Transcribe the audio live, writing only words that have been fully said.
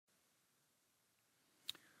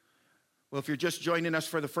Well, if you're just joining us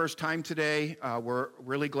for the first time today, we're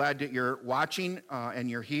really glad that you're watching and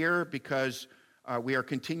you're here because we are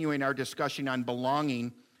continuing our discussion on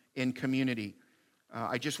belonging in community.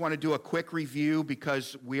 I just want to do a quick review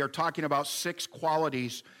because we are talking about 6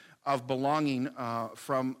 qualities of belonging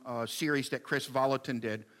from a series that Chris Volatin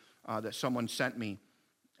did that someone sent me.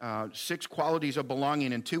 6 qualities of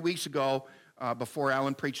belonging. And 2 weeks ago, before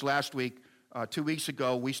Alan preached last week, 2 weeks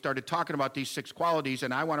ago, we started talking about these 6 qualities,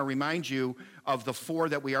 and I want to remind you of the 4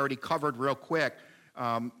 that we already covered real quick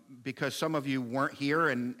because some of you weren't here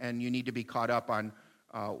and you need to be caught up on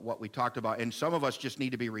what we talked about. And some of us just need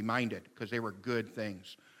to be reminded because they were good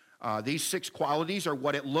things. These 6 qualities are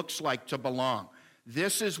what it looks like to belong.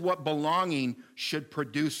 This is what belonging should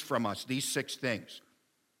produce from us, these 6 things.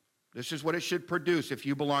 This is what it should produce if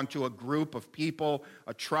you belong to a group of people,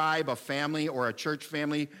 a tribe, a family, or a church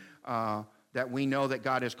family that we know that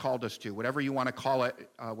God has called us to. Whatever you want to call it,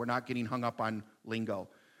 we're not getting hung up on lingo.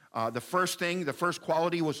 The first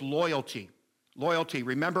quality was loyalty. Loyalty.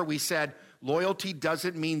 Remember we said loyalty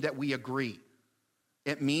doesn't mean that we agree.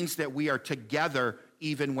 It means that we are together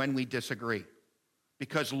even when we disagree.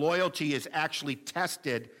 Because loyalty is actually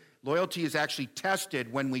tested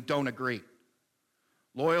when we don't agree.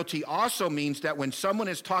 Loyalty also means that when someone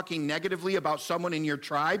is talking negatively about someone in your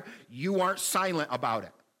tribe, you aren't silent about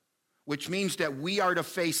it, which means that we are to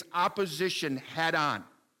face opposition head on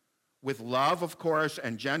with love, of course,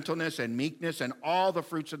 and gentleness and meekness and all the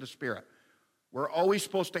fruits of the Spirit. We're always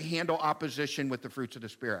supposed to handle opposition with the fruits of the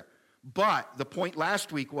Spirit. But the point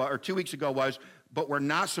last week, or 2 weeks ago was, but we're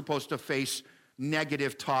not supposed to face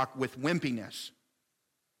negative talk with wimpiness.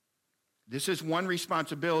 This is one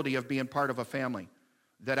responsibility of being part of a family,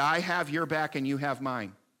 that I have your back and you have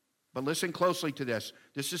mine. But listen closely to this.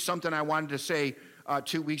 This is something I wanted to say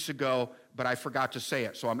 2 weeks ago, but I forgot to say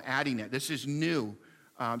it, so I'm adding it. This is new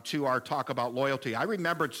to our talk about loyalty. I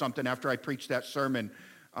remembered something after I preached that sermon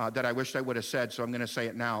that I wished I would have said, so I'm going to say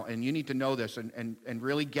it now. And you need to know this and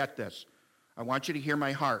really get this. I want you to hear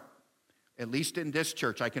my heart. At least in this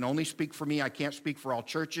church, I can only speak for me. I can't speak for all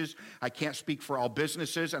churches. I can't speak for all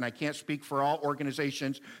businesses, and I can't speak for all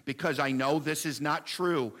organizations because I know this is not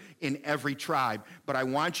true in every tribe. But I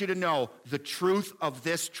want you to know the truth of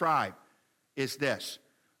this tribe is this.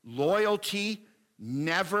 Loyalty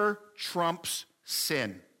never trumps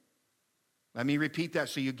sin. Let me repeat that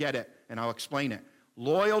so you get it, and I'll explain it.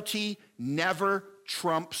 Loyalty never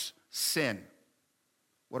trumps sin.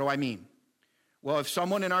 What do I mean? Well, if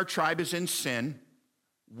someone in our tribe is in sin,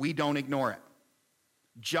 we don't ignore it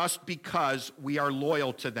just because we are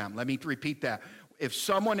loyal to them. Let me repeat that. If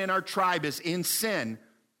someone in our tribe is in sin,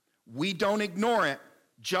 we don't ignore it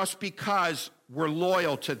just because we're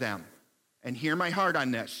loyal to them. And hear my heart on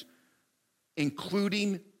this,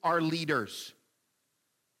 including our leaders.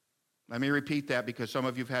 Let me repeat that because some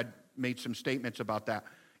of you have made some statements about that.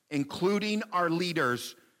 Including our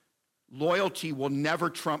leaders, loyalty will never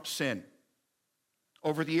trump sin.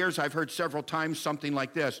 Over the years, I've heard several times something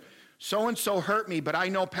like this. So-and-so hurt me, but I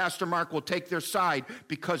know Pastor Mark will take their side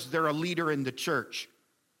because they're a leader in the church.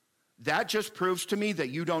 That just proves to me that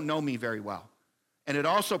you don't know me very well. And it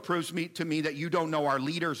also proves to me that you don't know our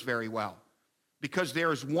leaders very well. Because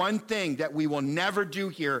there is one thing that we will never do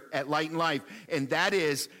here at Light and Life, and that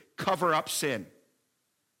is cover up sin.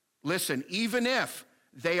 Listen, even if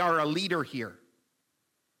they are a leader here,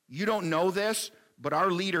 you don't know this, but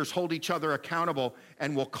our leaders hold each other accountable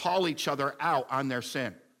and will call each other out on their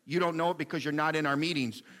sin. You don't know it because you're not in our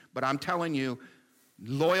meetings, but I'm telling you,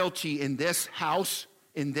 loyalty in this house,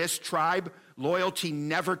 in this tribe, loyalty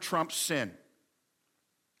never trumps sin.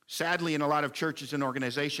 Sadly, in a lot of churches and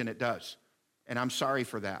organizations, it does, and I'm sorry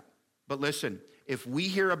for that. But listen, if we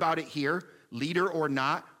hear about it here, leader or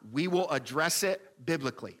not, we will address it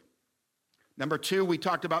biblically. Number 2, we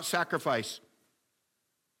talked about sacrifice.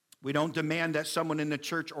 We don't demand that someone in the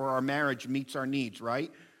church or our marriage meets our needs,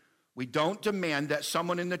 right? We don't demand that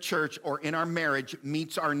someone in the church or in our marriage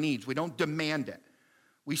meets our needs. We don't demand it.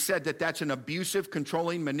 We said that that's an abusive,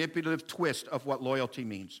 controlling, manipulative twist of what loyalty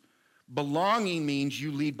means. Belonging means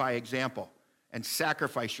you lead by example and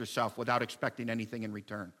sacrifice yourself without expecting anything in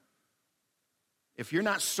return. If you're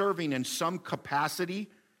not serving in some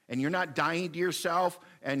capacity and you're not dying to yourself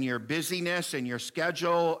and your busyness and your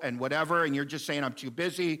schedule and whatever, and you're just saying, I'm too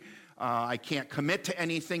busy, I can't commit to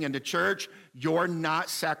anything in the church, you're not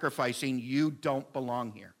sacrificing. You don't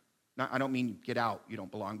belong here. Now, I don't mean get out, you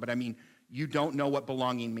don't belong, but I mean you don't know what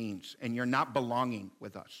belonging means, and you're not belonging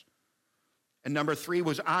with us. And number 3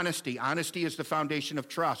 was honesty. Honesty is the foundation of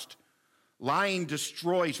trust. Lying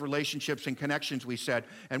destroys relationships and connections, we said.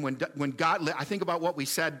 And when God, I think about what we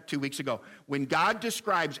said 2 weeks ago. When God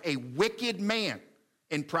describes a wicked man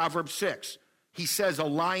in Proverbs 6, he says a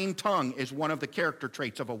lying tongue is one of the character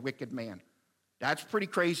traits of a wicked man. That's pretty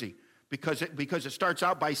crazy because it starts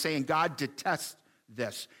out by saying God detests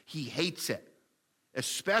this. He hates it,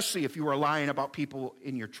 especially if you are lying about people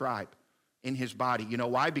in your tribe, in his body. You know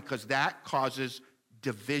why? Because that causes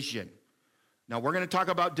division. Now, we're going to talk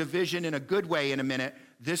about division in a good way in a minute.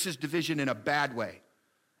 This is division in a bad way.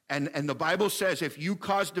 And the Bible says if you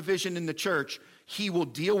cause division in the church, he will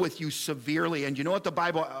deal with you severely. And you know what the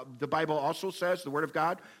Bible also says, the Word of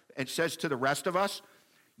God? It says to the rest of us,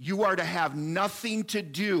 you are to have nothing to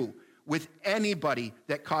do with anybody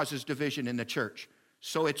that causes division in the church.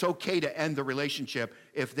 So it's okay to end the relationship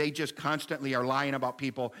if they just constantly are lying about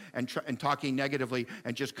people and talking negatively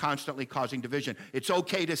and just constantly causing division. It's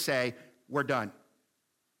okay to say, we're done.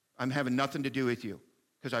 I'm having nothing to do with you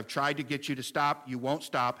because I've tried to get you to stop. You won't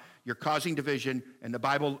stop. You're causing division, and the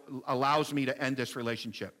Bible allows me to end this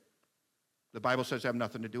relationship. The Bible says I have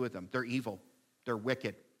nothing to do with them. They're evil. They're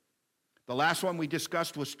wicked. The last one we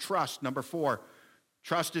discussed was trust, number 4.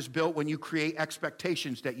 Trust is built when you create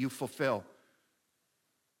expectations that you fulfill.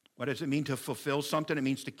 What does it mean to fulfill something? It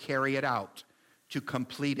means to carry it out, to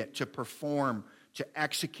complete it, to perform, to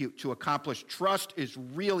execute, to accomplish. Trust is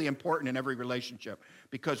really important in every relationship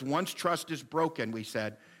because once trust is broken, we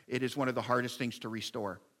said, it is one of the hardest things to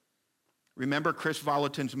restore. Remember Chris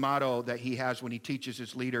Vallotton's motto that he has when he teaches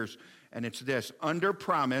his leaders, and it's this: under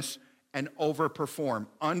promise and overperform.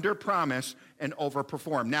 Under promise and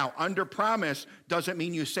overperform. Now, under promise doesn't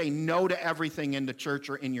mean you say no to everything in the church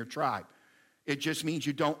or in your tribe. It just means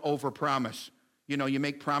you don't overpromise. You know, you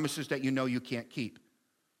make promises that you know you can't keep.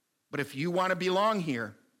 But if you want to belong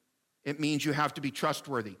here, it means you have to be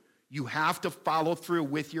trustworthy. You have to follow through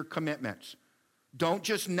with your commitments. Don't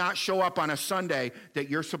just not show up on a Sunday that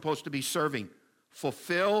you're supposed to be serving.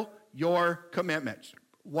 Fulfill your commitments.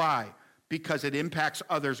 Why? Because it impacts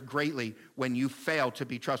others greatly when you fail to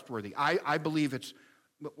be trustworthy. I believe it's,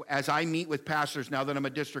 as I meet with pastors, now that I'm a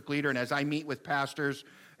district leader, and as I meet with pastors,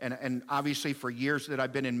 and obviously for years that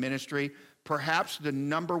I've been in ministry, perhaps the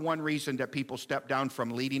number one reason that people step down from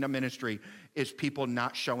leading a ministry is people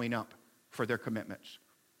not showing up for their commitments.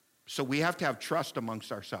 So we have to have trust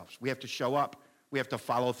amongst ourselves. We have to show up. We have to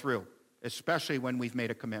follow through, especially when we've made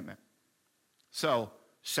a commitment. So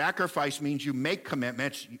sacrifice means you make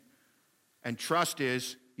commitments, and trust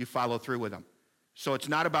is you follow through with them. So it's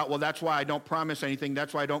not about, well, that's why I don't promise anything.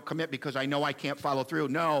 That's why I don't commit, because I know I can't follow through.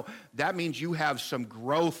 No, that means you have some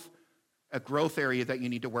growth, a growth area that you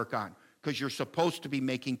need to work on, because you're supposed to be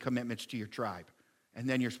making commitments to your tribe, and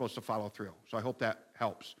then you're supposed to follow through. So I hope that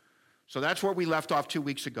helps. So that's where we left off 2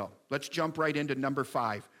 weeks ago. Let's jump right into number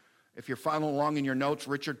 5. If you're following along in your notes,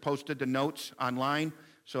 Richard posted the notes online.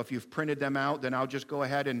 So if you've printed them out, then I'll just go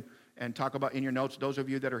ahead and talk about in your notes. Those of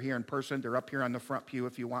you that are here in person, they're up here on the front pew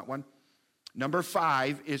if you want one. Number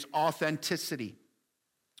 5 is authenticity.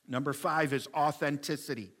 Number 5 is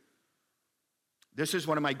authenticity. This is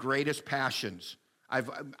one of my greatest passions.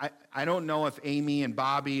 I don't know if Amy and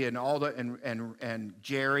Bobby and all the and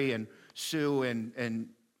Jerry and Sue and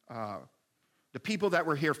the people that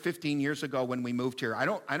were here 15 years ago when we moved here, I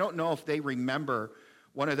don't know if they remember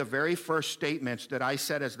one of the very first statements that I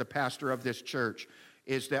said as the pastor of this church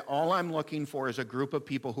is that all I'm looking for is a group of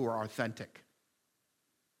people who are authentic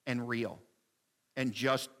and real and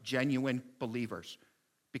just genuine believers.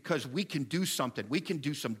 Because we can do something. We can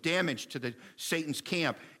do some damage to Satan's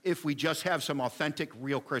camp if we just have some authentic,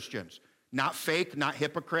 real Christians. Not fake, not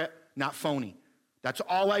hypocrite, not phony. That's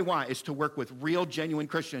all I want, is to work with real, genuine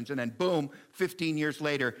Christians. And then boom, 15 years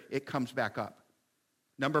later, it comes back up.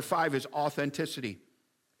 Number 5 is authenticity.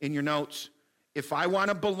 In your notes, if I want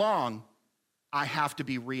to belong, I have to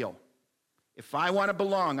be real. If I want to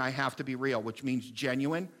belong, I have to be real, which means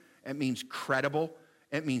genuine. It means credible.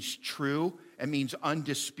 It means true. It means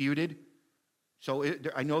undisputed. So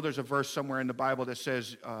I know there's a verse somewhere in the Bible that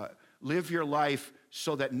says, live your life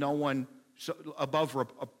so that no one, above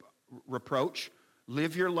reproach,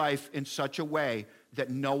 live your life in such a way that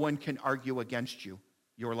no one can argue against you,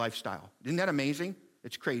 your lifestyle. Isn't that amazing?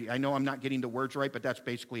 It's crazy. I know I'm not getting the words right, but that's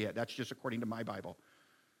basically it. That's just according to my Bible.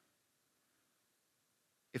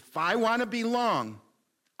 If I want to belong,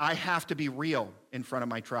 I have to be real in front of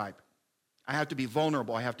my tribe. I have to be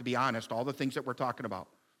vulnerable. I have to be honest. All the things that we're talking about.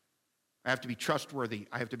 I have to be trustworthy.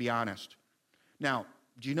 I have to be honest. Now,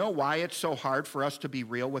 do you know why it's so hard for us to be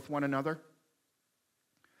real with one another?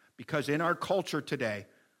 Because in our culture today,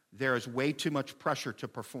 there is way too much pressure to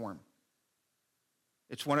perform.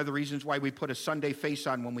 It's one of the reasons why we put a Sunday face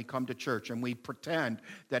on when we come to church and we pretend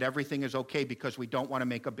that everything is okay because we don't want to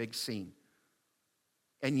make a big scene.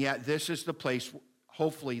 And yet this is the place,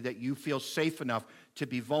 hopefully, that you feel safe enough to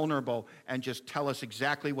be vulnerable and just tell us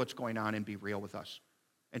exactly what's going on and be real with us.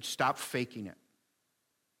 And stop faking it.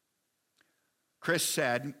 Chris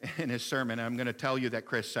said in his sermon, and I'm going to tell you that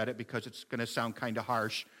Chris said it because it's going to sound kind of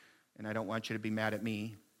harsh, and I don't want you to be mad at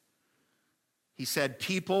me. He said,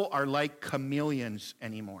 people are like chameleons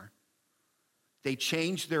anymore. They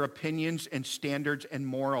change their opinions and standards and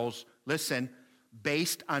morals, listen,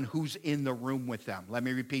 based on who's in the room with them. Let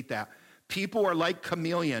me repeat that. People are like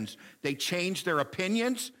chameleons. They change their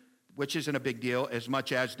opinions, which isn't a big deal, as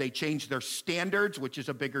much as they change their standards, which is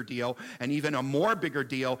a bigger deal, and even a more bigger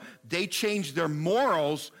deal, they change their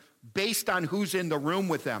morals based on who's in the room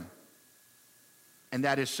with them. And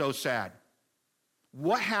that is so sad.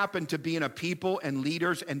 What happened to being a people and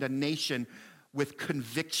leaders and a nation with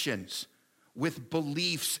convictions, with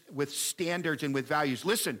beliefs, with standards, and with values?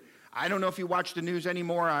 Listen, I don't know if you watch the news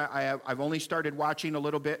anymore. I've only started watching a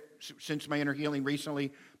little bit since my inner healing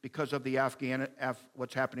recently because of the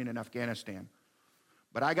what's happening in Afghanistan.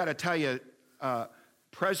 But I got to tell you,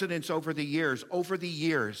 presidents over the years,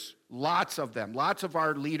 lots of them, lots of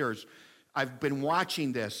our leaders, I've been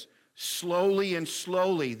watching this. Slowly and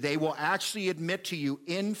slowly, they will actually admit to you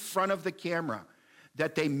in front of the camera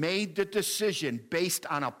that they made the decision based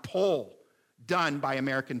on a poll done by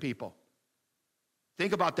American people.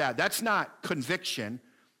 Think about that. That's not conviction.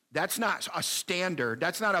 That's not a standard.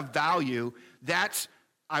 That's not a value. That's,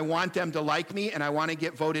 I want them to like me and I want to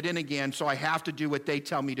get voted in again, so I have to do what they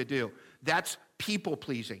tell me to do. That's people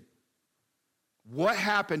pleasing. What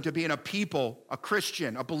happened to being a people, a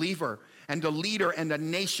Christian, a believer, and a leader and a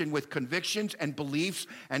nation with convictions and beliefs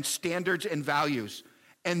and standards and values,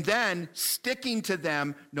 and then sticking to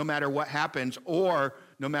them no matter what happens or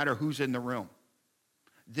no matter who's in the room?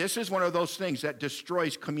 This is one of those things that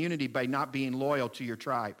destroys community by not being loyal to your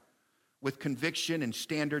tribe with conviction and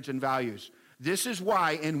standards and values. This is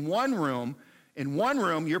why in one room,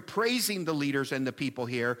 you're praising the leaders and the people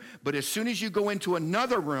here, but as soon as you go into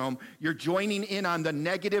another room, you're joining in on the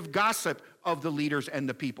negative gossip of the leaders and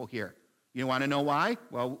the people here. You want to know why?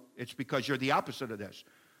 Well, it's because you're the opposite of this.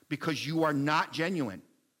 Because you are not genuine.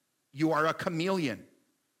 You are a chameleon.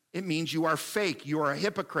 It means you are fake. You are a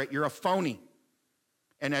hypocrite. You're a phony.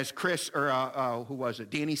 And as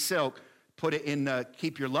Danny Silk put it in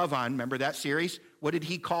Keep Your Love On, remember that series? What did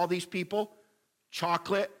he call these people?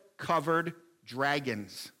 Chocolate-covered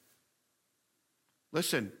dragons.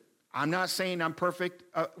 Listen, I'm not saying I'm perfect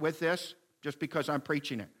with this just because I'm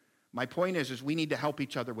preaching it. My point is we need to help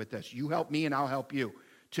each other with this. You help me and I'll help you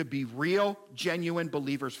to be real, genuine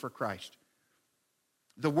believers for Christ.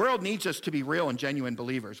 The world needs us to be real and genuine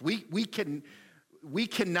believers. We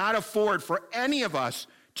cannot afford for any of us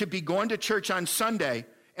to be going to church on Sunday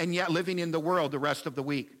and yet living in the world the rest of the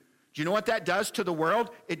week. Do you know what that does to the world?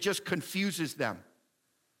 It just confuses them.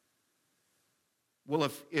 Well,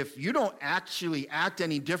 if you don't actually act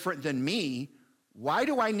any different than me, why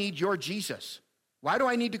do I need your Jesus? Why do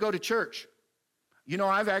I need to go to church? You know,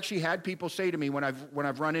 I've actually had people say to me when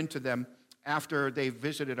I've run into them after they've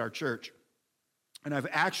visited our church, and I've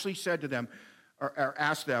actually said to them or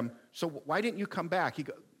asked them, so why didn't you come back?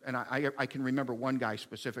 And I can remember one guy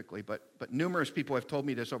specifically, but numerous people have told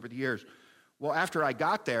me this over the years. Well, after I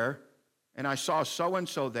got there and I saw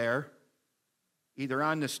so-and-so there, either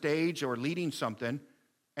on the stage or leading something,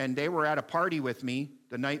 and they were at a party with me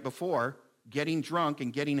the night before, getting drunk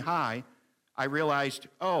and getting high, I realized,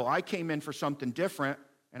 I came in for something different,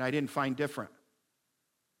 and I didn't find different.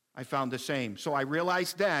 I found the same. So I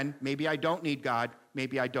realized then, maybe I don't need God,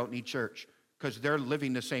 maybe I don't need church, because they're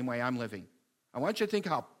living the same way I'm living. I want you to think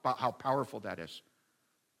about how powerful that is.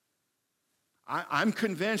 I'm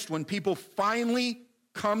convinced when people finally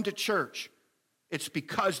come to church, it's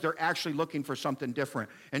because they're actually looking for something different.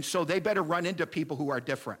 And so they better run into people who are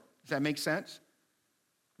different. Does that make sense?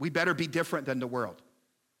 We better be different than the world,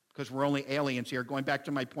 because we're only aliens here. Going back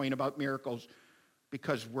to my point about miracles,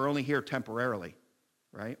 because we're only here temporarily,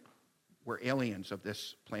 right? We're aliens of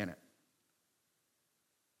this planet.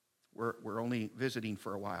 We're only visiting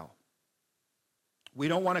for a while. We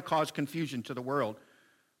don't want to cause confusion to the world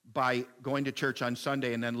by going to church on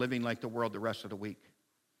Sunday and then living like the world the rest of the week.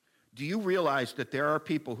 Do you realize that there are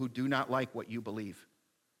people who do not like what you believe?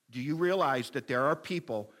 Do you realize that there are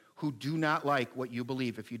people who do not like what you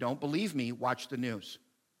believe? If you don't believe me, watch the news.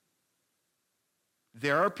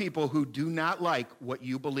 There are people who do not like what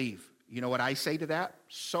you believe. You know what I say to that?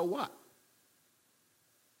 So what?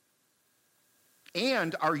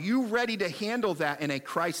 And are you ready to handle that in a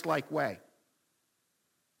Christ-like way?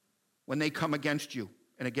 when they come against you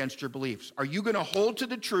and against your beliefs? Are you going to hold to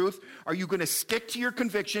the truth? Are you going to stick to your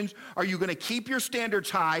convictions? Are you going to keep your standards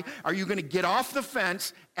high? Are you going to get off the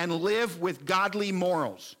fence and live with godly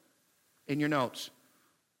morals? In your notes,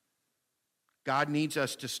 God needs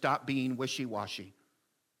us to stop being wishy-washy.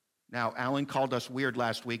 Now, Alan called us weird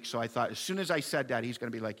last week, so I thought as soon as I said that, he's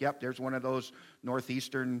going to be like, yep, there's one of those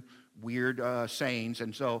Northeastern weird sayings.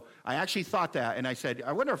 And so I actually thought that, and I said,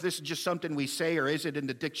 I wonder if this is just something we say or is it in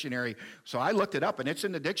the dictionary? So I looked it up, and it's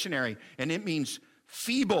in the dictionary, and it means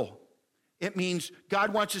feeble. It means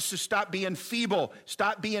God wants us to stop being feeble,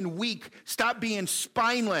 stop being weak, stop being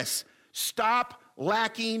spineless, stop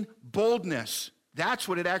lacking boldness. That's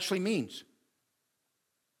what it actually means,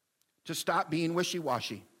 to stop being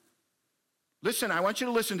wishy-washy. Listen, I want you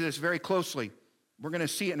to listen to this very closely. We're going to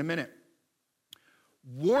see it in a minute.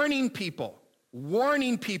 Warning people,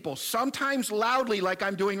 sometimes loudly like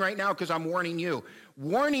I'm doing right now because I'm warning you.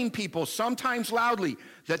 Warning people, sometimes loudly,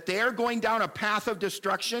 that they're going down a path of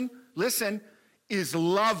destruction, listen, is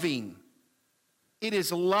loving. It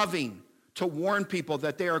is loving to warn people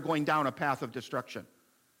that they are going down a path of destruction.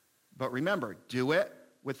 But remember, do it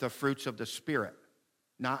with the fruits of the Spirit,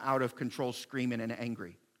 not out of control, screaming and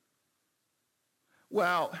angry.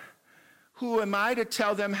 Well, who am I to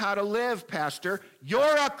tell them how to live, Pastor?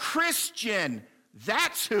 You're a Christian.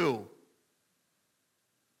 That's who.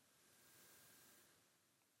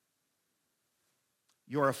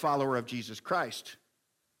 You're a follower of Jesus Christ.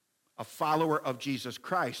 A follower of Jesus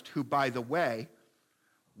Christ who, by the way,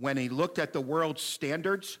 when he looked at the world's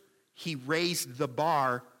standards, he raised the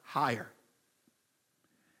bar higher.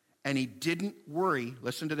 And he didn't worry,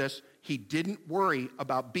 listen to this, he didn't worry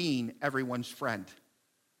about being everyone's friend.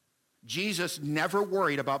 Jesus never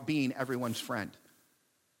worried about being everyone's friend.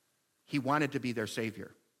 He wanted to be their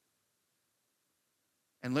Savior.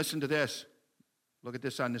 And listen to this. Look at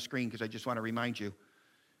this on the screen because I just want to remind you.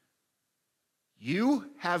 You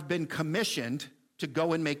have been commissioned to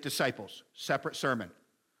go and make disciples. Separate sermon.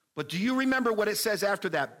 But do you remember what it says after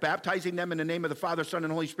that? Baptizing them in the name of the Father, Son,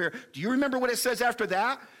 and Holy Spirit. Do you remember what it says after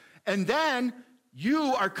that? And then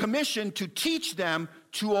you are commissioned to teach them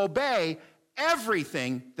to obey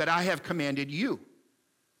everything that I have commanded you.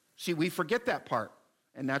 See, we forget that part.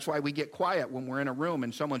 And that's why we get quiet when we're in a room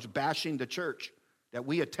and someone's bashing the church that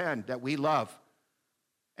we attend, that we love.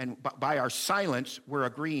 And by our silence, we're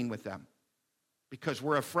agreeing with them because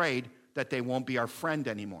we're afraid that they won't be our friend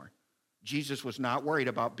anymore. Jesus was not worried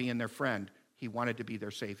about being their friend. He wanted to be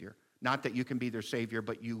their Savior. Not that you can be their Savior,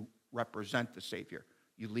 but you represent the Savior.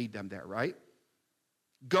 You lead them there, right?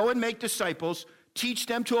 Go and make disciples. Teach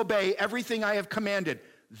them to obey everything I have commanded.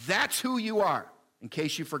 That's who you are, in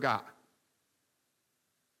case you forgot.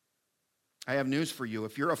 I have news for you.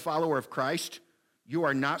 If you're a follower of Christ, you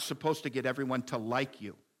are not supposed to get everyone to like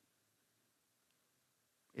you.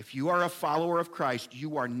 If you are a follower of Christ,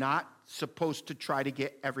 you are not supposed to try to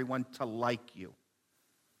get everyone to like you.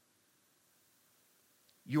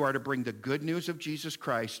 You are to bring the good news of Jesus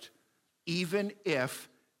Christ, even if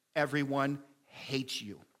everyone hates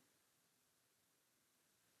you.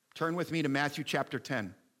 Turn with me to Matthew chapter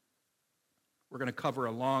 10. We're going to cover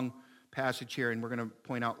a long passage here, and we're going to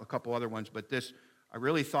point out a couple other ones, but this, I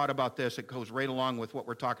really thought about this. It goes right along with what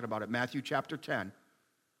we're talking about at Matthew chapter 10.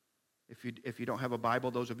 If you don't have a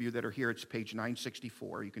Bible, those of you that are here, it's page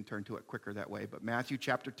 964. You can turn to it quicker that way. But Matthew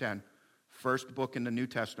chapter 10, first book in the New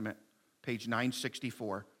Testament, page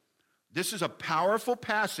 964. This is a powerful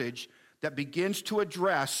passage that begins to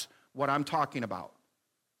address what I'm talking about.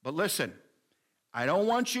 But listen, I don't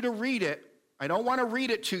want you to read it. I don't want to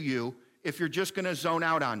read it to you if you're just going to zone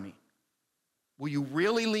out on me. Will you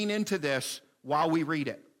really lean into this while we read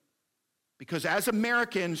it? Because as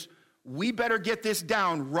Americans, we better get this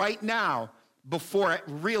down right now before it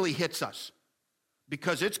really hits us.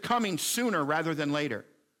 Because it's coming sooner rather than later.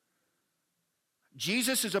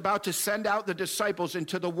 Jesus is about to send out the disciples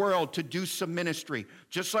into the world to do some ministry.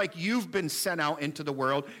 Just like you've been sent out into the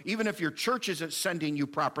world, even if your church isn't sending you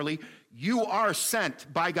properly, you are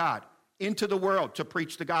sent by God into the world to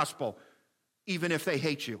preach the gospel, even if they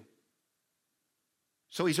hate you.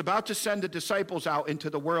 So he's about to send the disciples out into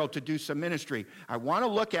the world to do some ministry. I want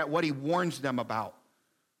to look at what he warns them about.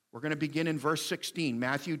 We're going to begin in verse 16,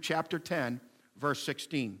 Matthew chapter 10, verse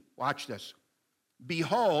 16. Watch this.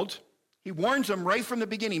 Behold, he warns them right from the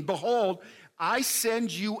beginning. Behold, I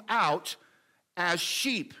send you out as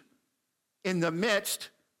sheep in the midst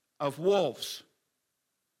of wolves.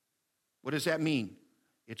 What does that mean?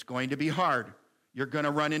 It's going to be hard. You're going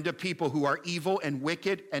to run into people who are evil and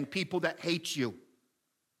wicked and people that hate you.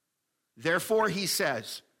 Therefore, he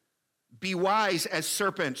says, be wise as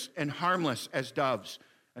serpents and harmless as doves.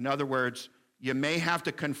 In other words, you may have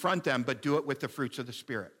to confront them, but do it with the fruits of the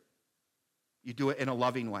Spirit. You do it in a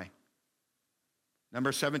loving way.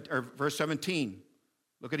 Verse 17.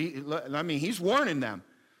 He's warning them.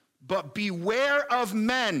 But beware of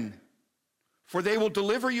men, for they will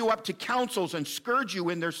deliver you up to councils and scourge you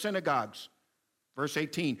in their synagogues. Verse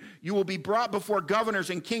 18. You will be brought before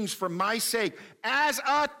governors and kings for my sake as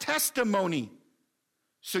a testimony.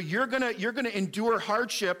 So you're gonna endure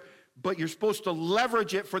hardship, but you're supposed to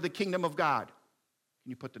leverage it for the kingdom of God.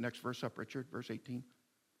 Can you put the next verse up, Richard? Verse 18.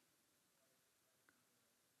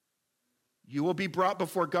 You will be brought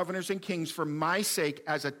before governors and kings for my sake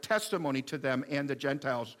as a testimony to them and the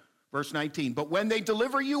Gentiles. Verse 19. But when they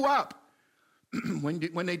deliver you up,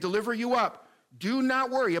 when they deliver you up, do not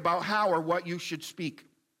worry about how or what you should speak.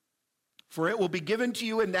 For it will be given to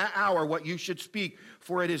you in that hour what you should speak.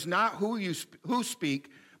 For it is not who speak,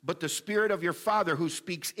 but the Spirit of your Father who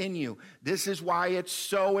speaks in you. This is why it's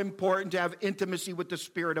so important to have intimacy with the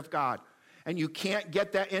Spirit of God. And you can't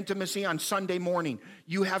get that intimacy on Sunday morning.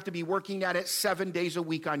 You have to be working at it 7 days a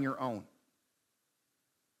week on your own.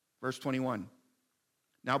 Verse 21.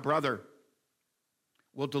 Now, brother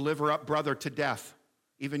will deliver up brother to death.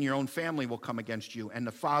 Even your own family will come against you, and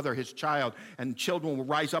the father, his child, and children will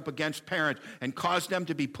rise up against parents and cause them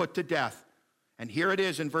to be put to death. And here it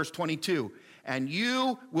is in verse 22. And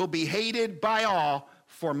you will be hated by all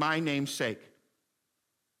for my name's sake.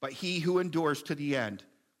 But he who endures to the end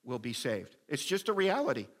will be saved. It's just a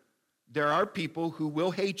reality. There are people who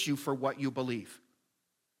will hate you for what you believe.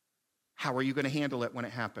 How are you going to handle it when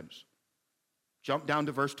it happens? Jump down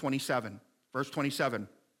to verse 27. Verse 27.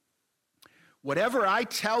 Whatever I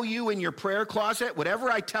tell you in your prayer closet,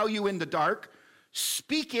 whatever I tell you in the dark,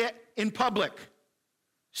 speak it in public.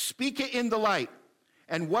 Speak it in the light.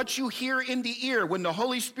 And what you hear in the ear when the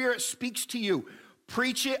Holy Spirit speaks to you,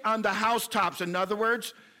 preach it on the housetops. In other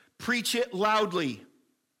words, preach it loudly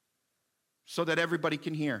so that everybody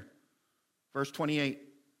can hear. Verse 28.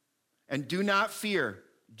 And do not fear,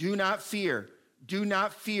 do not fear, do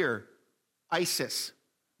not fear ISIS.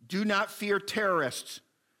 Do not fear terrorists.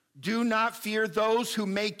 Do not fear those who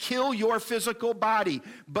may kill your physical body,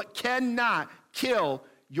 but cannot kill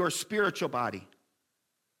your spiritual body.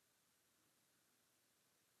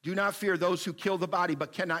 Do not fear those who kill the body,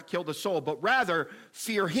 but cannot kill the soul, but rather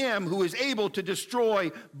fear him who is able to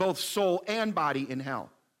destroy both soul and body in hell.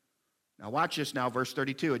 Now watch this now, verse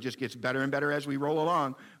 32. It just gets better and better as we roll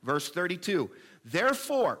along. Verse 32.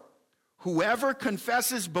 Therefore, whoever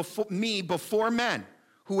confesses me before men,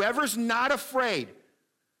 whoever's not afraid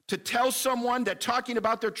to tell someone that talking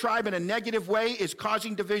about their tribe in a negative way is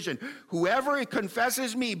causing division. Whoever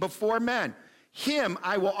confesses me before men, him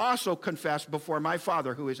I will also confess before my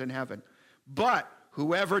Father who is in heaven. But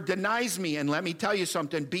whoever denies me, and let me tell you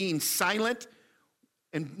something, being silent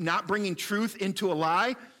and not bringing truth into a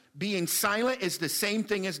lie, being silent is the same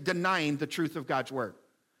thing as denying the truth of God's word.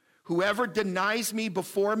 Whoever denies me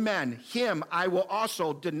before men, him I will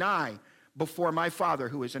also deny before my Father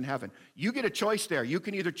who is in heaven. You get a choice there. You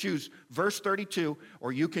can either choose verse 32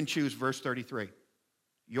 or you can choose verse 33.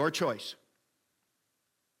 Your choice.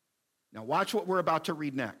 Now watch what we're about to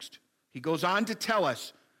read next. He goes on to tell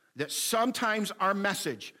us that sometimes our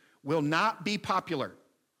message will not be popular.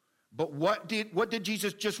 But what did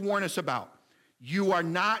Jesus just warn us about? You are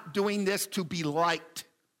not doing this to be liked.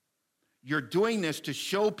 You're doing this to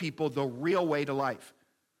show people the real way to life.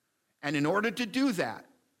 And in order to do that,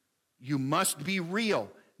 you must be real,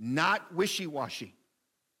 not wishy-washy.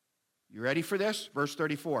 You ready for this? Verse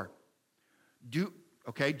 34.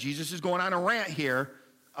 Jesus is going on a rant here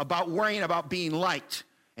about worrying about being liked.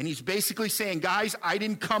 And he's basically saying, guys, I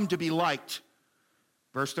didn't come to be liked.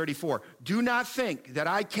 Verse 34. Do not think that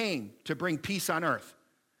I came to bring peace on earth.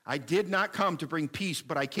 I did not come to bring peace,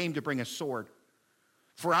 but I came to bring a sword.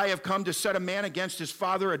 For I have come to set a man against his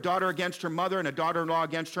father, a daughter against her mother, and a daughter-in-law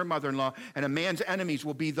against her mother-in-law, and a man's enemies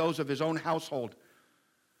will be those of his own household.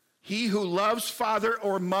 He who loves father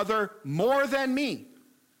or mother more than me.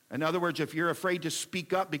 In other words, if you're afraid to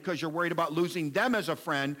speak up because you're worried about losing them as a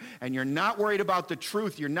friend, and you're not worried about the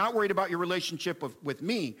truth, you're not worried about your relationship with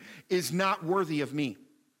me, is not worthy of me.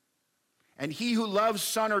 And he who loves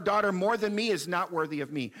son or daughter more than me is not worthy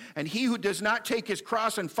of me. And he who does not take his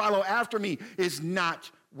cross and follow after me is not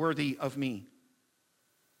worthy of me.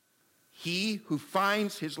 He who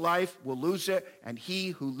finds his life will lose it, and he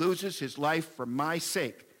who loses his life for my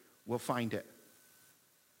sake will find it.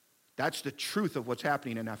 That's the truth of what's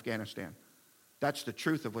happening in Afghanistan. That's the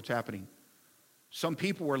truth of what's happening. Some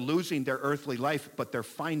people are losing their earthly life, but they're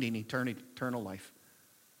finding eternal life.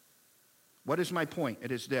 What is my point?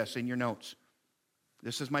 It is this in your notes.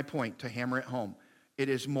 This is my point to hammer it home. It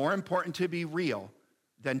is more important to be real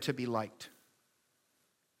than to be liked.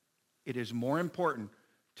 It is more important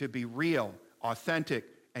to be real, authentic,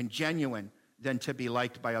 and genuine than to be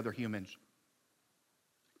liked by other humans.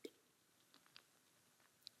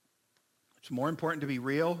 It's more important to be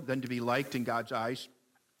real than to be liked in God's eyes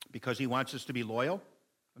because he wants us to be loyal.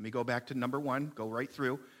 Let me go back to number one, go right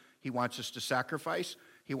through. He wants us to sacrifice.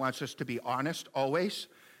 He wants us to be honest always.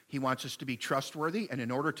 He wants us to be trustworthy. And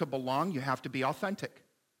in order to belong, you have to be authentic.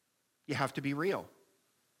 You have to be real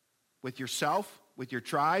with yourself, with your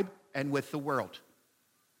tribe, and with the world.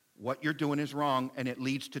 What you're doing is wrong, and it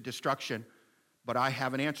leads to destruction. But I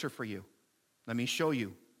have an answer for you. Let me show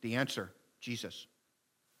you the answer, Jesus.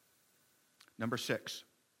 Number 6,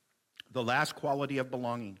 the last quality of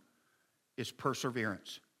belonging is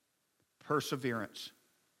perseverance. Perseverance.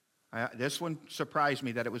 This one surprised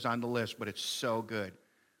me that it was on the list, but it's so good.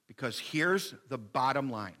 Because here's the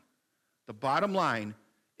bottom line. The bottom line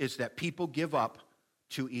is that people give up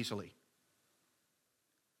too easily.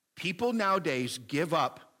 People nowadays give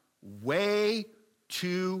up way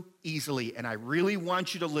too easily. And I really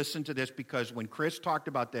want you to listen to this because when Chris talked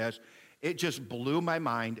about this, it just blew my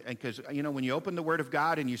mind. And because, when you open the Word of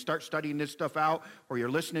God and you start studying this stuff out, or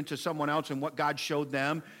you're listening to someone else and what God showed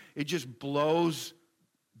them, it just blows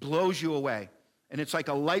you away. And it's like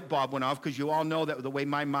a light bulb went off because you all know that the way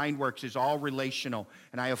my mind works is all relational.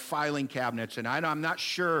 And I have filing cabinets. And I'm not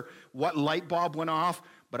sure what light bulb went off,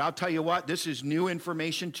 but I'll tell you what, this is new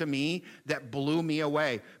information to me that blew me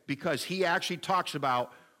away. Because he actually talks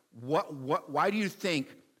about why do you think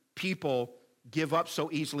people give up so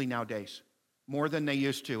easily nowadays? More than they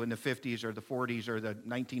used to in the 50s or the 40s or the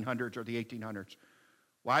 1900s or the 1800s.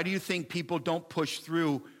 Why do you think people don't push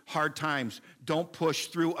through hard times, don't push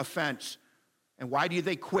through offense? And why do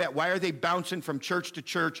they quit? Why are they bouncing from church to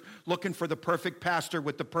church looking for the perfect pastor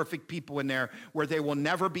with the perfect people in there where they will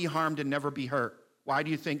never be harmed and never be hurt? Why do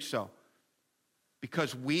you think so?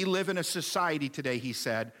 Because we live in a society today, he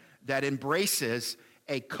said, that embraces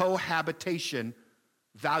a cohabitation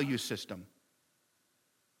value system.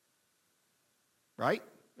 Right?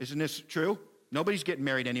 Isn't this true? Nobody's getting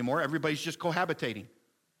married anymore. Everybody's just cohabitating.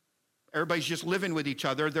 Everybody's just living with each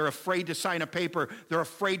other. They're afraid to sign a paper. They're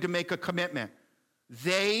afraid to make a commitment.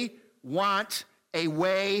 They want a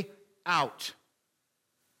way out.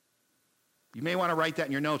 You may want to write that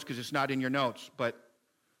in your notes because it's not in your notes. But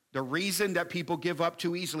the reason that people give up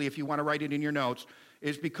too easily, if you want to write it in your notes,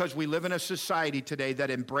 is because we live in a society today that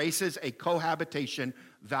embraces a cohabitation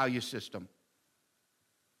value system.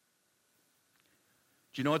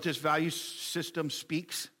 Do you know what this value system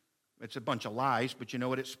speaks? It's a bunch of lies, but you know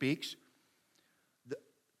what it speaks? The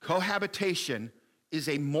cohabitation is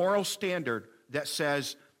a moral standard that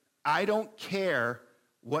says, I don't care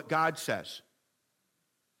what God says.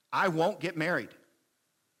 I won't get married.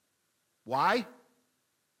 Why?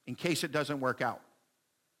 In case it doesn't work out.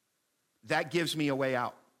 That gives me a way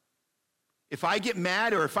out. If I get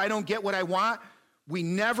mad or if I don't get what I want, we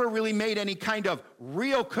never really made any kind of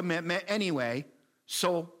real commitment anyway,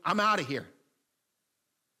 so I'm out of here.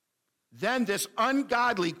 Then this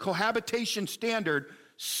ungodly cohabitation standard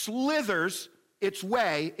slithers its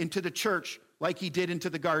way into the church like he did into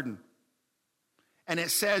the garden. And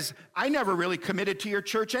it says, I never really committed to your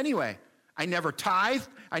church anyway. I never tithed,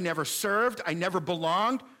 I never served, I never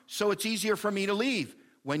belonged, so it's easier for me to leave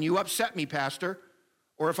when you upset me, Pastor,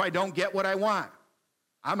 or if I don't get what I want.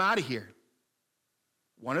 I'm out of here.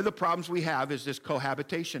 One of the problems we have is this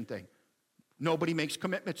cohabitation thing. Nobody makes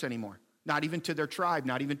commitments anymore, not even to their tribe,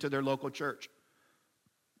 not even to their local church.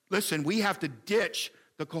 Listen, we have to ditch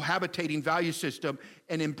the cohabitating value system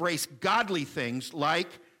and embrace godly things like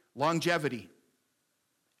longevity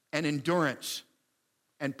and endurance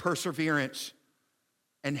and perseverance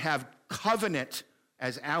and have covenant,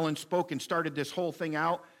 as Alan spoke and started this whole thing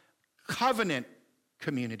out, covenant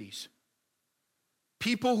communities.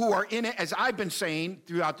 People who are in it, as I've been saying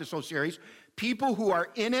throughout this whole series, people who are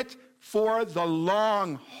in it for the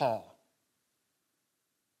long haul.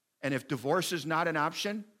 And if divorce is not an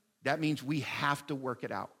option, that means we have to work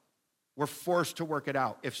it out. We're forced to work it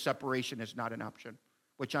out if separation is not an option,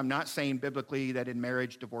 which I'm not saying biblically that in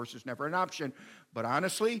marriage, divorce is never an option. But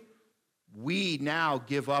honestly, we now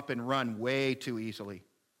give up and run way too easily,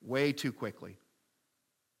 way too quickly.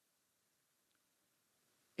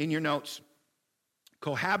 In your notes,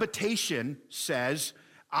 cohabitation says,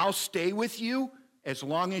 I'll stay with you as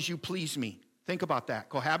long as you please me. Think about that.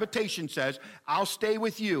 Cohabitation says, I'll stay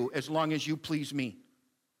with you as long as you please me.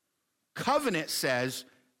 Covenant says,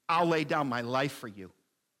 I'll lay down my life for you.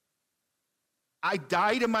 I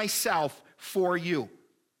die to myself for you.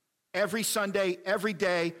 Every Sunday, every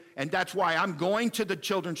day, and that's why I'm going to the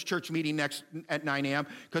children's church meeting next at 9 a.m.,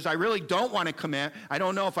 because I really don't want to commit. I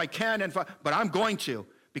don't know if I can, but I'm going to,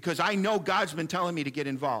 because I know God's been telling me to get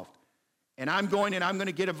involved. And I'm going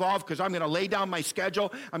to get involved because I'm going to lay down my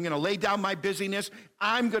schedule. I'm going to lay down my busyness.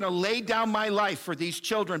 I'm going to lay down my life for these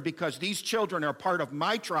children because these children are part of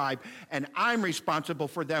my tribe, and I'm responsible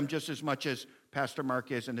for them just as much as Pastor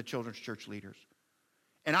Mark is and the children's church leaders.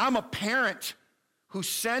 And I'm a parent who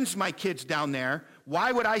sends my kids down there.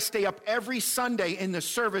 Why would I stay up every Sunday in the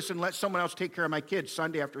service and let someone else take care of my kids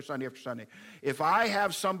Sunday after Sunday after Sunday? If I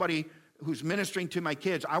have somebody who's ministering to my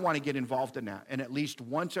kids, I want to get involved in that. And at least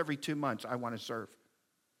once every 2 months, I want to serve.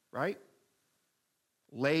 Right?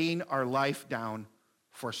 Laying our life down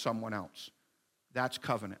for someone else. That's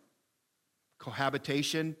covenant.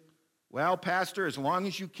 Cohabitation, well, Pastor, as long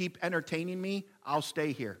as you keep entertaining me, I'll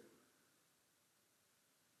stay here.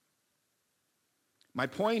 My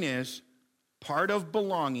point is, part of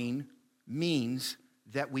belonging means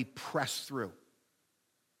that we press through.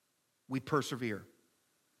 We persevere.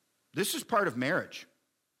 This is part of marriage.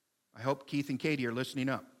 I hope Keith and Katie are listening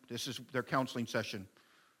up. This is their counseling session.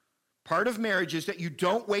 Part of marriage is that you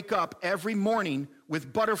don't wake up every morning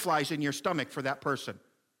with butterflies in your stomach for that person.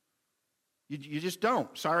 You just don't.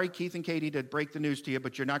 Sorry, Keith and Katie, to break the news to you,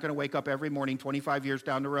 but you're not going to wake up every morning 25 years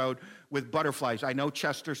down the road with butterflies. I know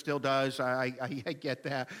Chester still does. I get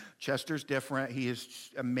that. Chester's different. He is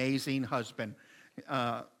an amazing husband.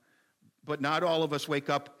 But not all of us wake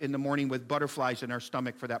up in the morning with butterflies in our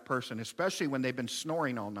stomach for that person, especially when they've been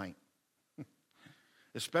snoring all night.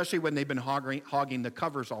 Especially when they've been hogging the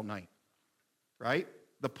covers all night. Right?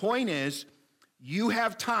 The point is, you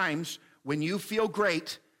have times when you feel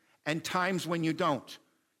great and times when you don't.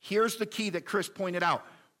 Here's the key that Chris pointed out.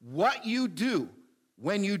 What you do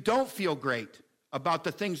when you don't feel great about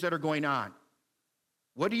the things that are going on.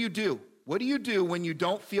 What do you do? What do you do when you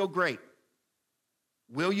don't feel great?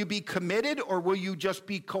 Will you be committed or will you just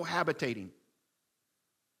be cohabitating?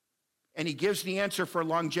 And he gives the answer for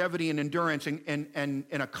longevity and endurance in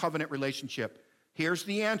a covenant relationship. Here's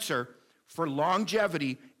the answer for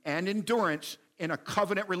longevity and endurance in a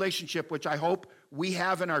covenant relationship, which I hope we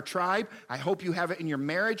have in our tribe. I hope you have it in your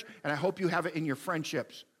marriage, and I hope you have it in your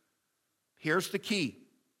friendships. Here's the key.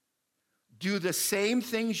 Do the same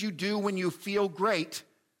things you do when you feel great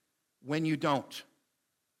when you don't.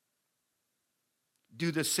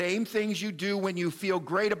 Do the same things you do when you feel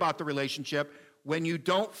great about the relationship when you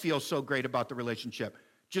don't feel so great about the relationship.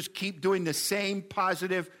 Just keep doing the same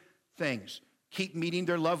positive things. Keep meeting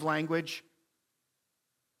their love language.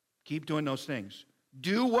 Keep doing those things.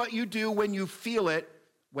 Do what you do when you feel it,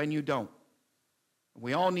 when you don't.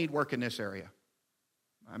 We all need work in this area.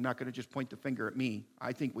 I'm not going to just point the finger at me.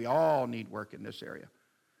 I think we all need work in this area.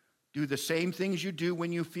 Do the same things you do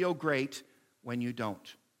when you feel great, when you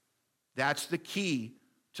don't. That's the key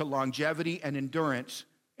to longevity and endurance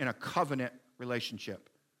in a covenant relationship.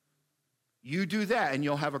 You do that and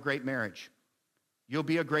you'll have a great marriage. You'll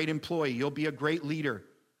be a great employee. You'll be a great leader.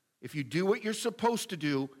 If you do what you're supposed to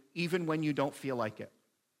do, even when you don't feel like it.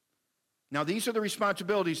 Now, these are the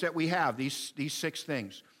responsibilities that we have, these 6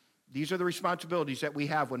 things. These are the responsibilities that we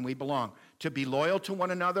have when we belong. To be loyal to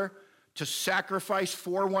one another, to sacrifice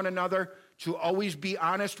for one another, to always be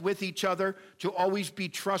honest with each other, to always be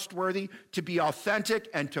trustworthy, to be authentic,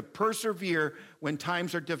 and to persevere when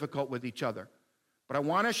times are difficult with each other. But I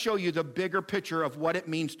want to show you the bigger picture of what it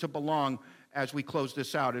means to belong as we close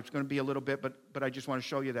this out. It's going to be a little bit, but I just want to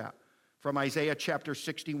show you that. From Isaiah chapter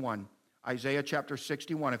 61. Isaiah chapter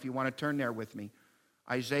 61, if you want to turn there with me.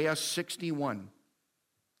 Isaiah 61.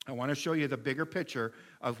 I want to show you the bigger picture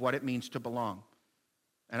of what it means to belong.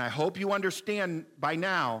 And I hope you understand by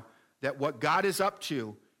now that what God is up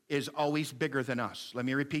to is always bigger than us. Let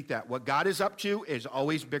me repeat that. What God is up to is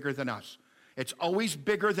always bigger than us. It's always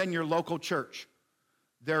bigger than your local church.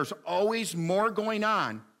 There's always more going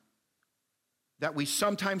on that we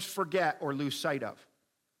sometimes forget or lose sight of.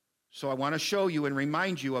 So I want to show you and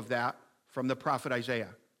remind you of that from the prophet Isaiah.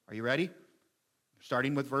 Are you ready?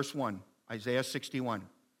 Starting with verse 1, Isaiah 61.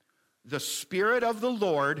 The Spirit of the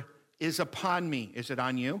Lord is upon me. Is it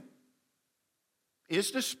on you?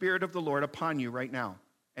 Is the Spirit of the Lord upon you right now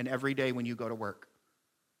and every day when you go to work?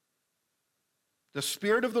 The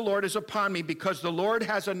Spirit of the Lord is upon me because the Lord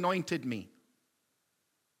has anointed me.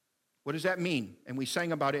 What does that mean? And we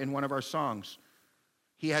sang about it in one of our songs.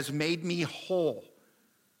 He has made me whole.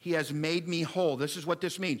 He has made me whole. This is what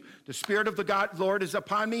this means. The Spirit of the Lord is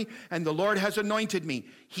upon me, and the Lord has anointed me.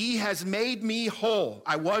 He has made me whole.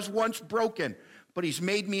 I was once broken, but he's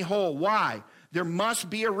made me whole. Why? There must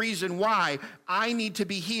be a reason why I need to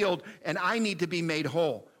be healed and I need to be made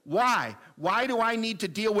whole. Why? Why do I need to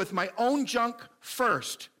deal with my own junk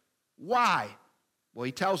first? Why? Well,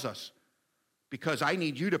 he tells us, because I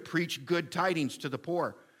need you to preach good tidings to the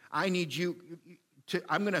poor. I'm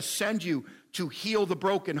going to send you to heal the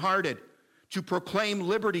brokenhearted, to proclaim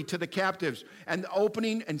liberty to the captives, and the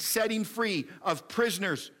opening and setting free of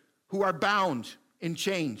prisoners who are bound in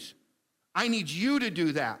chains. I need you to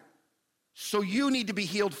do that. So you need to be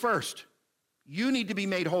healed first. You need to be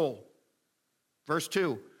made whole. Verse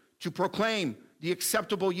 2, to proclaim the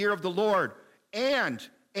acceptable year of the Lord, and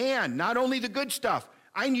not only the good stuff,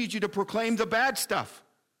 I need you to proclaim the bad stuff.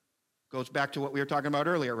 Goes back to what we were talking about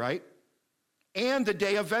earlier, right? And the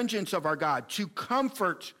day of vengeance of our God. To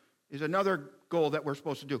comfort is another goal that we're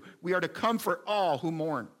supposed to do. We are to comfort all who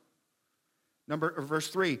mourn. Verse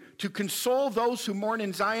 3, to console those who mourn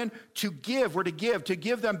in Zion, to give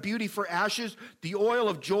them beauty for ashes, the oil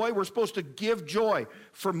of joy. We're supposed to give joy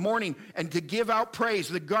for mourning, and to give out praise,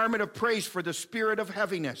 the garment of praise for the spirit of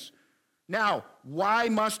heaviness. Now, why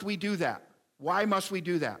must we do that? Why must we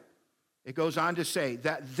do that? It goes on to say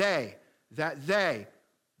that they,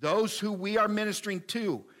 those who we are ministering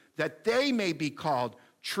to, that they may be called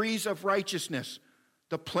trees of righteousness,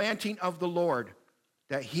 the planting of the Lord,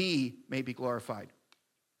 that he may be glorified.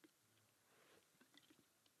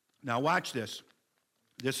 Now watch this.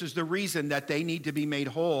 This is the reason that they need to be made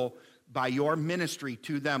whole by your ministry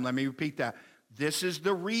to them. Let me repeat that. This is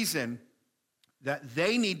the reason that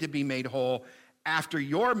they need to be made whole after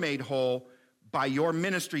you're made whole by your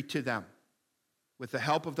ministry to them, with the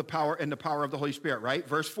help of the power and the power of the Holy Spirit, right?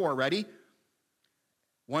 Verse 4, ready?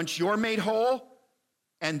 Once you're made whole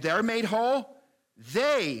and they're made whole,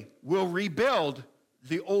 they will rebuild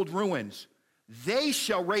the old ruins. They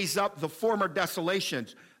shall raise up the former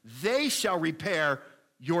desolations. They shall repair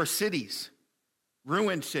your cities,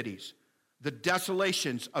 ruined cities, the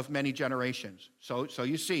desolations of many generations. So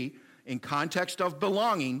you see, in context of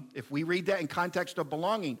belonging, if we read that in context of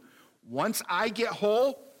belonging, once I get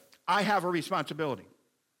whole, I have a responsibility.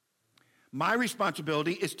 My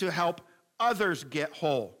responsibility is to help others get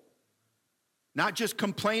whole. Not just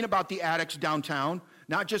complain about the addicts downtown,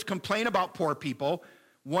 not just complain about poor people.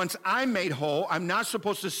 Once I'm made whole, I'm not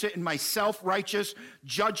supposed to sit in my self-righteous,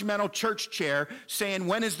 judgmental church chair saying,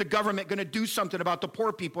 when is the government going to do something about the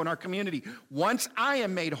poor people in our community? Once I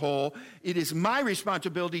am made whole, it is my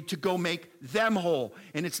responsibility to go make them whole.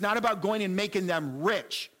 And it's not about going and making them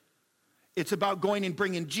rich. It's about going and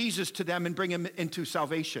bringing Jesus to them and bringing them into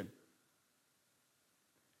salvation.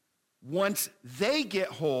 Once they get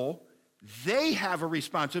whole, they have a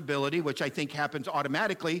responsibility, which I think happens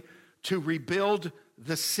automatically, to rebuild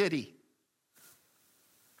the city.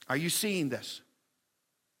 Are you seeing this?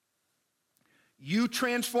 You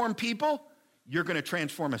transform people, you're going to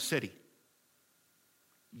transform a city.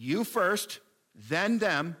 You first, then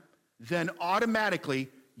them, then automatically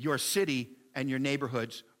your city and your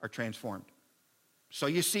neighborhoods are transformed. So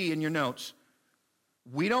you see in your notes,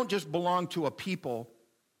 we don't just belong to a people,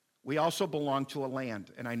 we also belong to a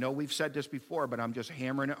land. And I know we've said this before, but I'm just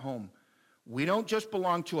hammering it home. We don't just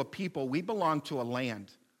belong to a people, we belong to a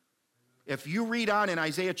land. If you read on in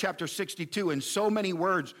Isaiah chapter 62, in so many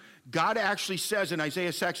words, God actually says in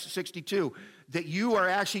Isaiah 62 that you are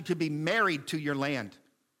actually to be married to your land.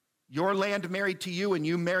 Your land married to you and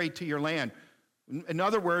you married to your land. In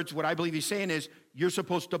other words, what I believe he's saying is you're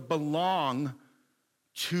supposed to belong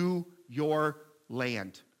to your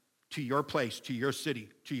land, to your place, to your city,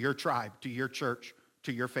 to your tribe, to your church,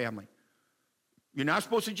 to your family. You're not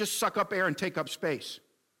supposed to just suck up air and take up space.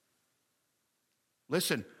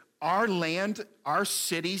 Listen, our land, our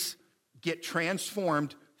cities get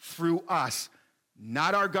transformed through us,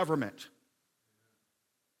 not our government.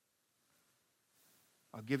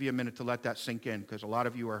 I'll give you a minute to let that sink in, because a lot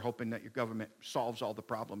of you are hoping that your government solves all the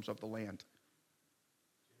problems of the land.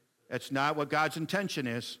 That's not what God's intention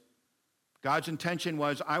is. God's intention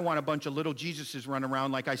was, I want a bunch of little Jesuses run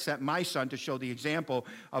around like I sent my son to show the example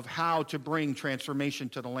of how to bring transformation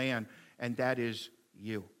to the land, and that is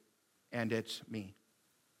you, and it's me,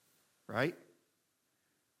 right?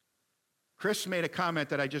 Chris made a comment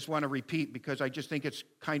that I just want to repeat because I just think it's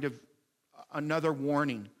kind of another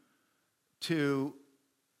warning to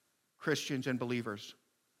Christians and believers.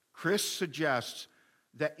 Chris suggests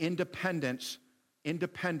that independence,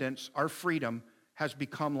 our freedom, has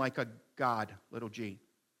become like a God, little g.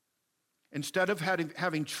 Instead of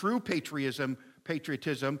having true patriotism,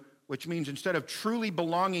 which means instead of truly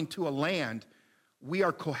belonging to a land, we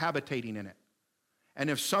are cohabitating in it. And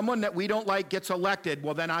if someone that we don't like gets elected,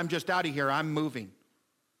 well, then I'm just out of here, I'm moving.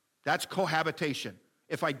 That's cohabitation.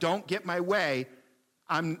 If I don't get my way,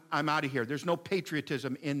 I'm out of here. There's no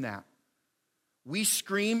patriotism in that. We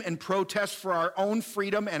scream and protest for our own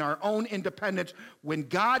freedom and our own independence when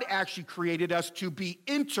God actually created us to be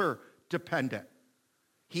interdependent.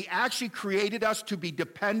 He actually created us to be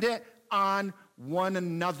dependent on one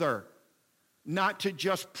another, not to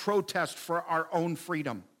just protest for our own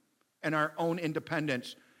freedom and our own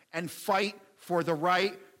independence and fight for the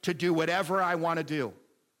right to do whatever I want to do.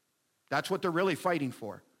 That's what they're really fighting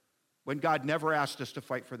for. When God never asked us to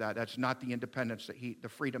fight for that. That's not the independence the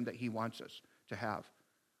freedom that he wants us to have.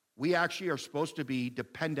 We actually are supposed to be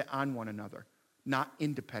dependent on one another, not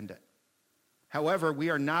independent. However, we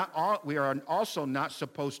are also not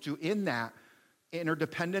supposed to, in that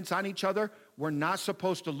interdependence on each other, we're not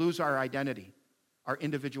supposed to lose our identity, our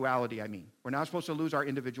individuality, I mean. We're not supposed to lose our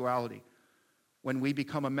individuality when we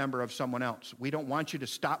become a member of someone else. We don't want you to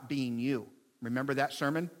stop being you. Remember that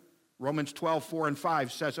sermon? Romans 12, 4 and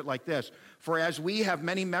 5 says it like this. For as we have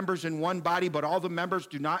many members in one body, but all the members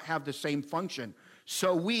do not have the same function.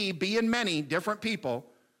 So we, being many different people,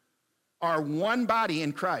 are one body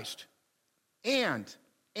in Christ. And,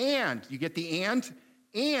 you get the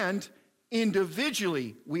and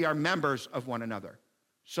individually we are members of one another.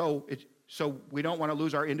 So we don't want to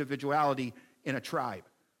lose our individuality in a tribe.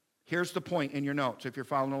 Here's the point in your notes, if you're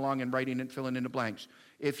following along and writing and filling in the blanks.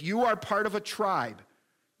 If you are part of a tribe,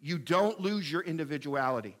 you don't lose your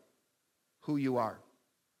individuality, who you are.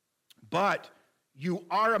 But you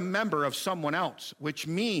are a member of someone else, which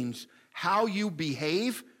means how you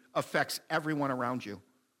behave affects everyone around you.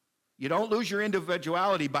 You don't lose your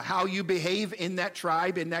individuality, but how you behave in that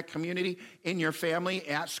tribe, in that community, in your family,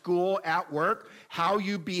 at school, at work, how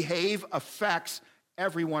you behave affects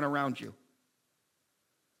everyone around you.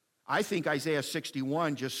 I think Isaiah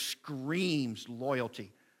 61 just screams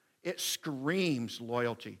loyalty. It screams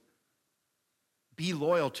loyalty. Be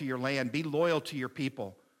loyal to your land. Be loyal to your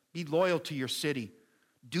people. Be loyal to your city.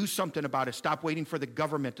 Do something about it. Stop waiting for the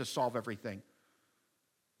government to solve everything.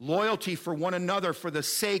 Loyalty for one another for the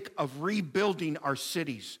sake of rebuilding our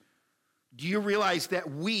cities. Do you realize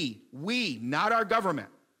that we, not our government,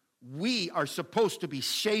 we are supposed to be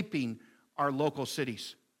shaping our local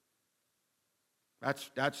cities?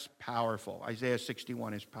 That's powerful. Isaiah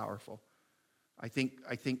 61 is powerful. I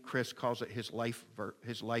think Chris calls it his life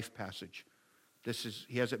passage.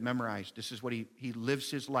 He has it memorized. This is what he lives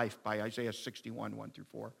his life by, Isaiah 61, 1 through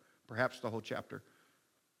 4, perhaps the whole chapter.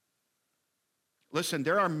 Listen,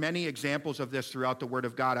 there are many examples of this throughout the Word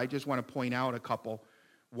of God. I just want to point out a couple.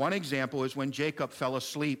 One example is when Jacob fell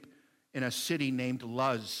asleep in a city named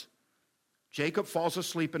Luz. Jacob falls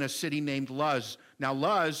asleep in a city named Luz. Now,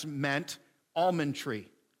 Luz meant almond tree,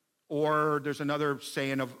 or there's another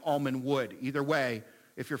saying of almond wood. Either way,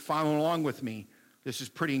 if you're following along with me, this is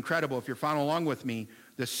pretty incredible. If you're following along with me,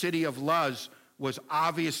 the city of Luz was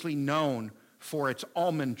obviously known for its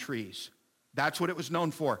almond trees. That's what it was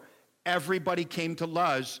known for. Everybody came to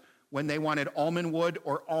Luz when they wanted almond wood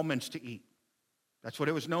or almonds to eat. That's what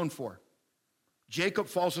it was known for. Jacob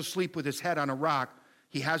falls asleep with his head on a rock.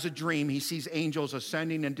 He has a dream. He sees angels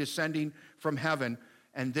ascending and descending from heaven.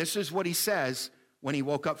 And this is what he says when he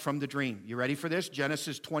woke up from the dream. You ready for this?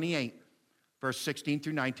 Genesis 28, verse 16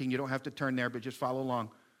 through 19. You don't have to turn there, but just follow along.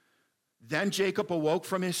 Then Jacob awoke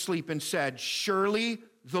from his sleep and said, surely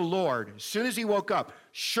the Lord, as soon as he woke up,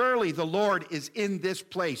 surely the Lord is in this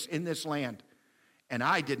place, in this land. And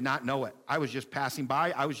I did not know it. I was just passing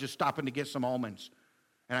by. I was just stopping to get some almonds.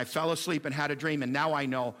 And I fell asleep and had a dream, and now I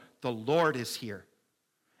know the Lord is here.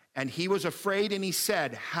 And he was afraid, and he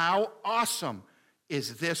said, how awesome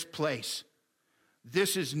is this place?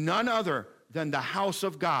 This is none other than the house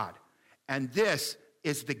of God, and this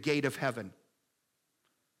is the gate of heaven.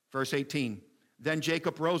 Verse 18, then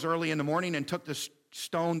Jacob rose early in the morning and took the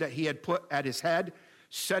stone that he had put at his head,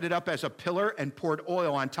 set it up as a pillar, and poured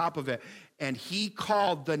oil on top of it. And he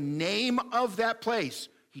called the name of that place,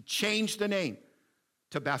 he changed the name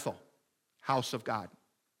to Bethel, house of God.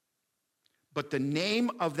 But the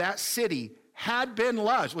name of that city had been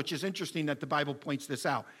Luz, which is interesting that the Bible points this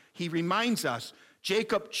out. He reminds us,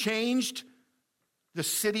 Jacob changed the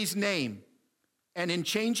city's name. And in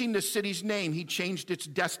changing the city's name, he changed its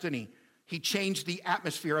destiny. He changed the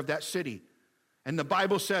atmosphere of that city. And the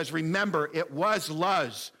Bible says, remember, it was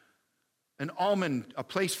Luz, a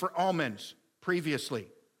place for almonds previously.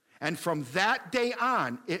 And from that day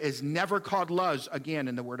on, it is never called Luz again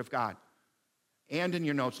in the Word of God. And in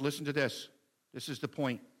your notes, listen to this. This is the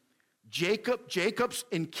point. Jacob's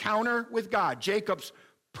encounter with God, Jacob's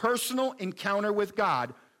personal encounter with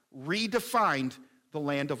God redefined the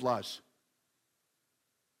land of Luz.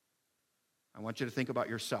 I want you to think about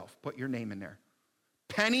yourself. Put your name in there.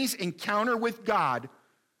 Penny's encounter with God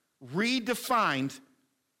redefined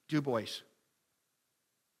Du Bois.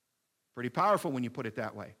 Pretty powerful when you put it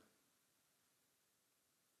that way.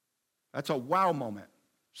 That's a wow moment.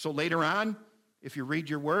 So later on, if you read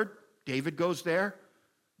your word, David goes there.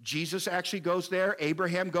 Jesus actually goes there.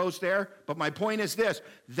 Abraham goes there. But my point is this: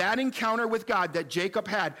 that encounter with God that Jacob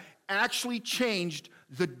had actually changed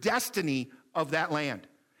the destiny of that land.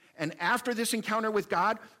 And after this encounter with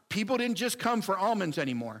God, people didn't just come for almonds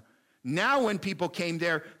anymore. Now when people came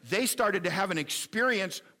there, they started to have an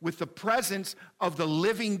experience with the presence of the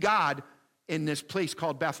living God in this place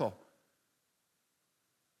called Bethel.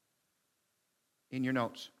 In your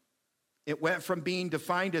notes. It went from being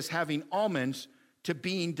defined as having almonds to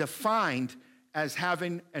being defined as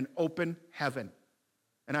having an open heaven.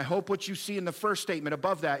 And I hope what you see in the first statement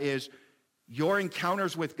above that is your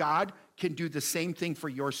encounters with God can do the same thing for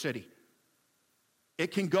your city.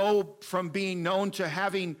 It can go from being known to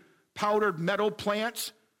having powdered metal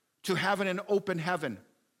plants to having an open heaven.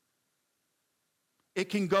 It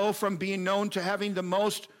can go from being known to having the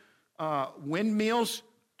most windmills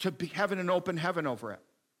to having an open heaven over it.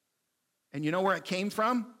 And you know where it came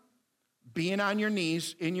from? Being on your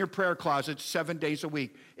knees in your prayer closet 7 days a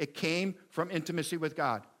week. It came from intimacy with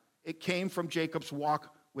God. It came from Jacob's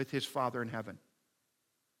walk with his Father in heaven.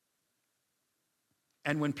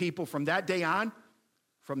 And when people from that day on,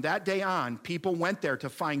 people went there to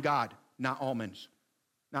find God, not almonds,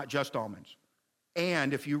 not just almonds.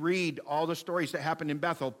 And if you read all the stories that happened in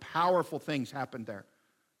Bethel, powerful things happened there.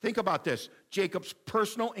 Think about this. Jacob's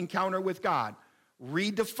personal encounter with God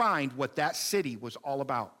redefined what that city was all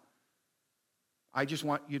about. I just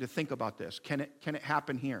want you to think about this. Can it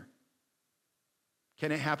happen here?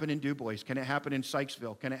 Can it happen in Du Bois? Can it happen in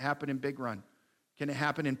Sykesville? Can it happen in Big Run? Can it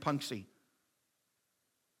happen in Punxsutawney?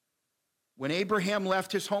 When Abraham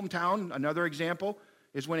left his hometown, another example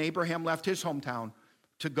is when Abraham left his hometown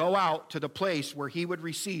to go out to the place where he would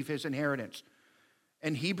receive his inheritance.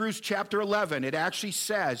 In Hebrews chapter 11, it actually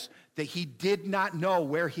says that he did not know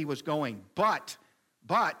where he was going, but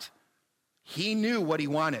he knew what he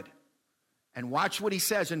wanted. And watch what he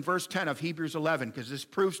says in verse 10 of Hebrews 11, because this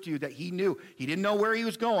proves to you that he knew. He didn't know where he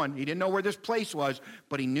was going. He didn't know where this place was,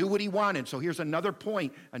 but he knew what he wanted. So here's another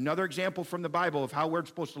point, another example from the Bible of how we're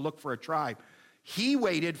supposed to look for a tribe. He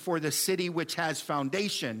waited for the city which has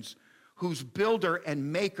foundations, whose builder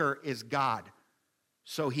and maker is God.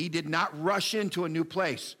 So he did not rush into a new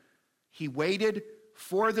place. He waited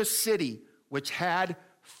for the city which had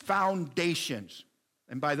foundations.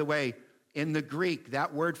 And by the way, in the Greek,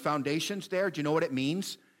 that word foundations there, do you know what it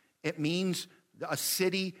means? It means a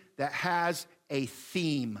city that has a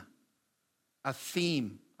theme. A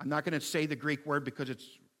theme. I'm not going to say the Greek word because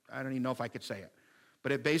I don't even know if I could say it.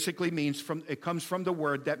 But it basically means, it comes from the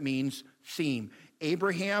word that means theme.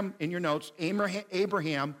 Abraham, in your notes,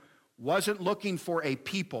 Abraham wasn't looking for a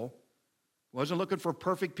people, wasn't looking for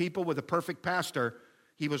perfect people with a perfect pastor.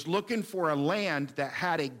 He was looking for a land that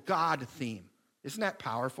had a God theme. Isn't that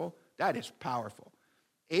powerful? That is powerful.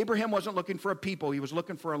 Abraham wasn't looking for a people. He was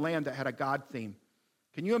looking for a land that had a God theme.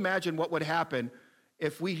 Can you imagine what would happen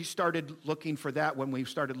if we started looking for that when we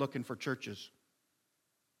started looking for churches?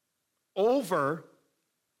 Over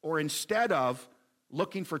or instead of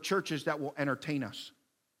looking for churches that will entertain us.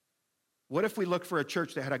 What if we looked for a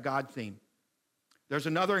church that had a God theme? There's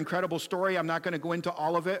another incredible story. I'm not going to go into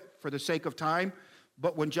all of it for the sake of time.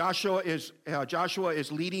 But when Joshua is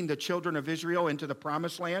leading the children of Israel into the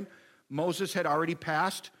promised land, Moses had already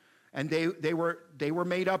passed, and they were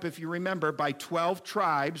made up, if you remember, by 12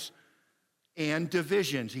 tribes and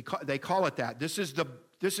divisions. They call it that. This is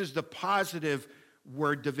the positive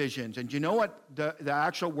word, divisions. And do you know what the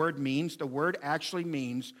actual word means? The word actually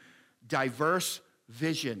means diverse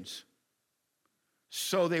visions.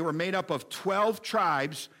 So they were made up of 12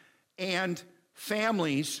 tribes and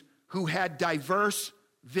families who had diverse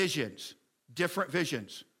visions, different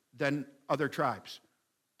visions than other tribes.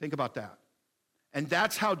 Think about that. And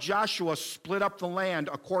that's how Joshua split up the land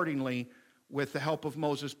accordingly with the help of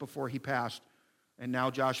Moses before he passed. And now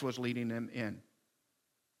Joshua's leading them in.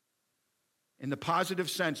 In the positive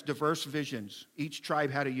sense, diverse visions. Each tribe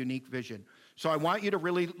had a unique vision. So I want you to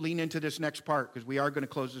really lean into this next part because we are going to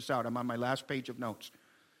close this out. I'm on my last page of notes.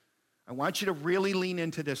 I want you to really lean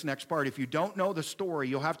into this next part. If you don't know the story,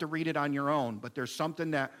 you'll have to read it on your own. But there's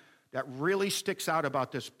something that really sticks out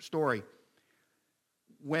about this story.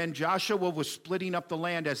 When Joshua was splitting up the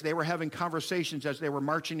land, as they were having conversations, as they were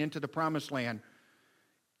marching into the promised land,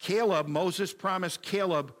 Moses promised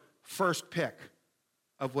Caleb first pick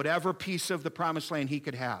of whatever piece of the promised land he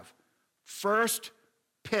could have. First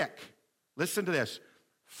pick. Listen to this.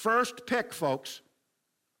 First pick, folks.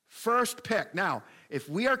 First pick. Now, if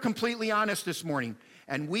we are completely honest this morning,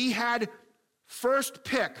 and we had first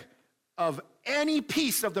pick of any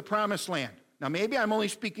piece of the promised land. Now, maybe I'm only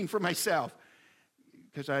speaking for myself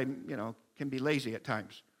because I, can be lazy at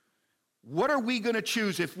times. What are we going to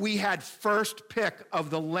choose if we had first pick of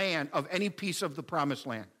the land, of any piece of the promised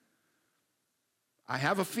land? I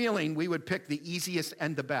have a feeling we would pick the easiest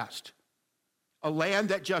and the best. A land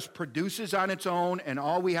that just produces on its own, and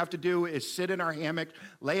all we have to do is sit in our hammock,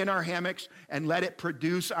 lay in our hammocks, and let it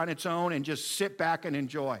produce on its own and just sit back and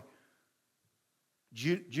enjoy.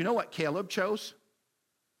 Do you know what Caleb chose?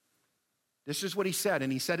 This is what he said,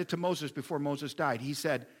 and he said it to Moses before Moses died. He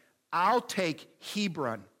said, I'll take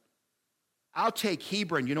Hebron. I'll take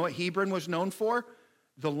Hebron. You know what Hebron was known for?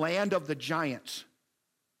 The land of the giants.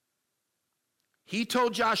 He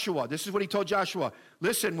told Joshua, this is what he told Joshua.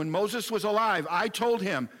 Listen, when Moses was alive, I told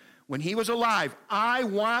him, when he was alive, I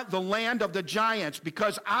want the land of the giants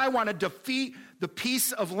because I want to defeat the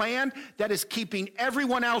piece of land that is keeping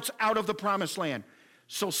everyone else out of the promised land.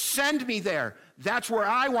 So send me there. That's where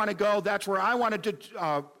I want to go. That's where I want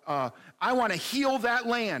to heal that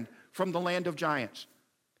land from the land of giants.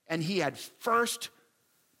 And he had first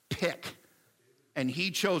pick, and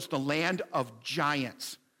he chose the land of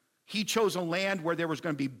giants. He chose a land where there was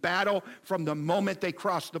going to be battle from the moment they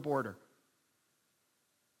crossed the border.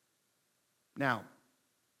 Now,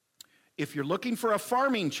 if you're looking for a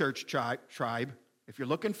farming church tribe, if you're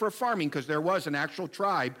looking for a farming, because there was an actual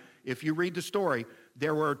tribe, if you read the story,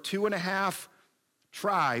 there were 2.5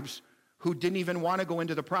 tribes who didn't even want to go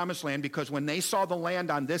into the promised land because when they saw the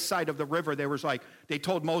land on this side of the river, they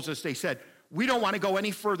told Moses, they said, we don't want to go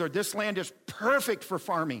any further. This land is perfect for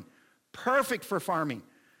farming. Perfect for farming.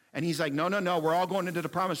 And he's like, no, we're all going into the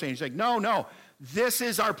promised land. He's like, no, this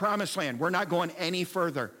is our promised land. We're not going any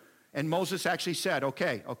further. And Moses actually said,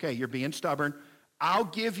 okay, you're being stubborn. I'll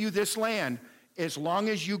give you this land as long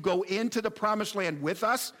as you go into the promised land with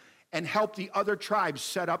us and help the other tribes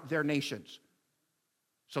set up their nations.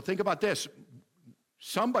 So think about this.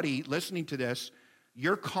 Somebody listening to this,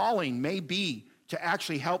 your calling may be to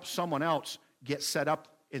actually help someone else get set up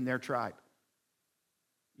in their tribe.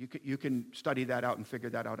 You can study that out and figure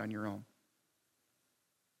that out on your own.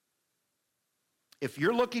 If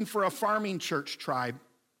you're looking for a farming church tribe,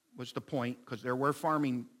 was the point, because there were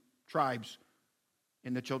farming tribes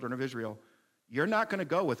in the children of Israel, you're not going to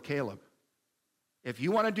go with Caleb. If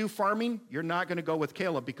you want to do farming, you're not going to go with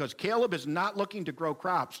Caleb because Caleb is not looking to grow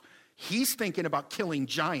crops. He's thinking about killing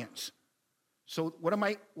giants. So what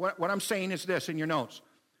I'm saying is this in your notes.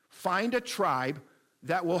 Find a tribe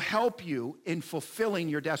that will help you in fulfilling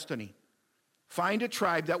your destiny. Find a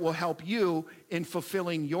tribe that will help you in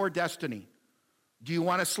fulfilling your destiny. Do you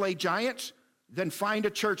want to slay giants? Then find a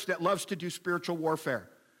church that loves to do spiritual warfare.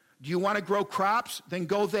 Do you want to grow crops? Then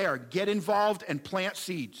go there. Get involved and plant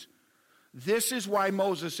seeds. This is why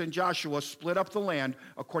Moses and Joshua split up the land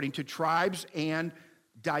according to tribes and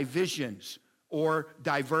divisions or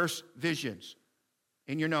diverse visions.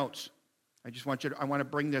 In your notes, I want to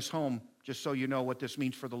bring this home just so you know what this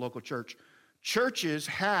means for the local church. Churches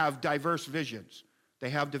have diverse visions.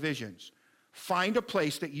 They have divisions. Find a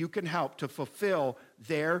place that you can help to fulfill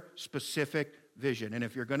their specific vision. And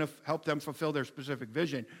if you're going to help them fulfill their specific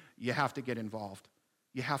vision, you have to get involved.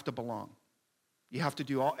 You have to belong. You have to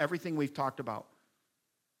do everything we've talked about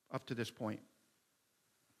up to this point.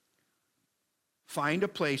 Find a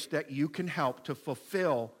place that you can help to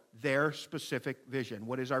fulfill their specific vision.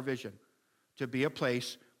 What is our vision? To be a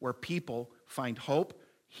place where people find hope,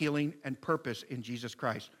 healing, and purpose in Jesus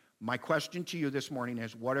Christ. My question to you this morning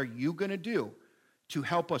is, what are you going to do to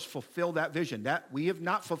help us fulfill that vision? That we have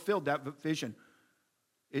not fulfilled that vision.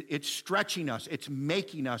 It's stretching us. It's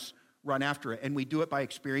making us run after it. And we do it by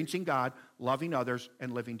experiencing God, loving others,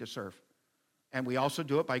 and living to serve. And we also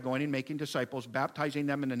do it by going and making disciples, baptizing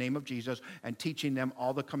them in the name of Jesus, and teaching them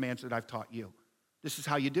all the commands that I've taught you. This is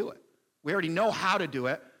how you do it. We already know how to do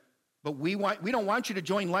it, but we don't want you to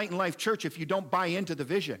join Light and Life Church if you don't buy into the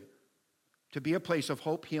vision to be a place of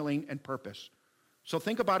hope, healing, and purpose. So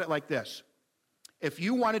think about it like this. If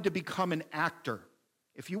you wanted to become an actor,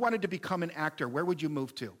 where would you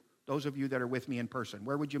move to? Those of you that are with me in person,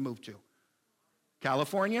 where would you move to?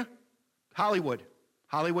 California? Hollywood,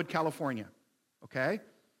 California. Okay?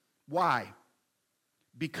 Why?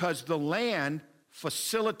 Because the land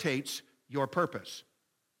facilitates your purpose.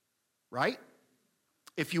 Right?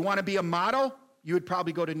 If you want to be a model, you would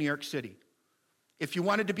probably go to New York City. If you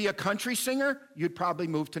wanted to be a country singer, you'd probably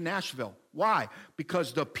move to Nashville. Why?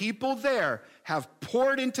 Because the people there have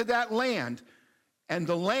poured into that land, and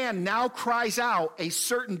the land now cries out a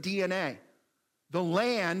certain DNA. The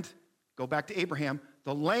land, go back to Abraham,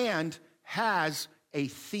 the land has a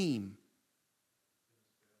theme.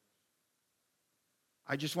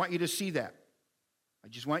 I just want you to see that. I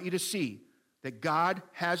just want you to see that God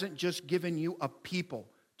hasn't just given you a people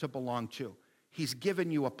to belong to. He's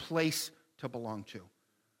given you a place to belong to.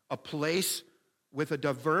 A place with a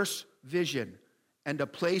diverse vision and a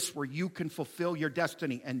place where you can fulfill your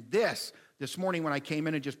destiny. And this morning when I came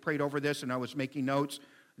in and just prayed over this and I was making notes,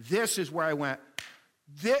 this is where I went.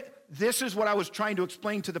 This is what I was trying to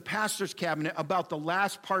explain to the pastor's cabinet about the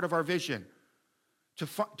last part of our vision.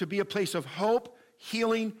 To be a place of hope,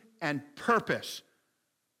 healing, and purpose.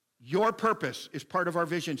 Your purpose is part of our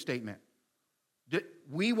vision statement.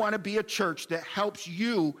 We want to be a church that helps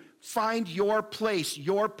you find your place,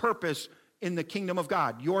 your purpose in the kingdom of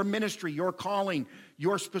God, your ministry, your calling,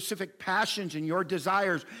 your specific passions and your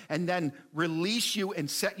desires, and then release you and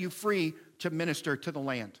set you free to minister to the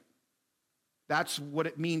land. That's what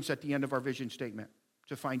it means at the end of our vision statement,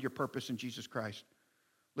 to find your purpose in Jesus Christ.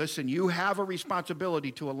 Listen, you have a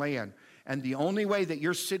responsibility to a land, and the only way that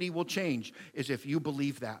your city will change is if you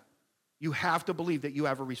believe that. You have to believe that you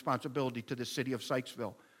have a responsibility to the city of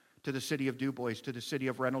Sykesville, to the city of Du Bois, to the city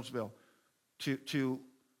of Reynoldsville, to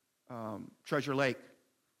Treasure Lake,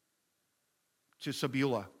 to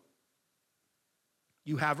Sebula.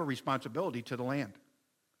 You have a responsibility to the land.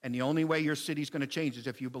 And the only way your city's going to change is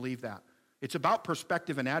if you believe that. It's about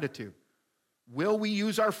perspective and attitude. Will we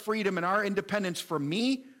use our freedom and our independence for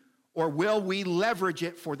me, or will we leverage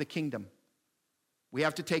it for the kingdom? We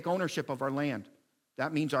have to take ownership of our land.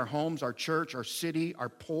 That means our homes, our church, our city, our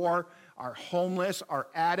poor, our homeless, our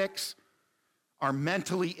addicts, our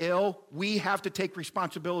mentally ill. We have to take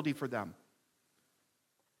responsibility for them.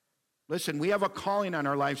 Listen, we have a calling on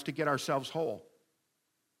our lives to get ourselves whole,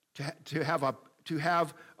 to have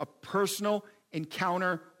a personal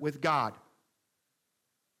encounter with God.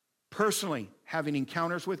 Personally having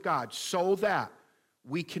encounters with God so that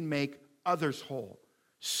we can make others whole,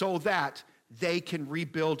 so that they can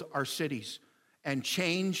rebuild our cities and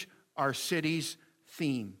change our city's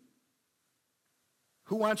theme.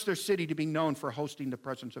 Who wants their city to be known for hosting the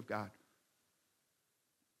presence of God?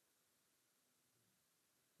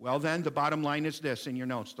 Well, then, the bottom line is this in your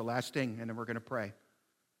notes, the last thing, and then we're going to pray.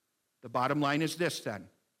 The bottom line is this, then.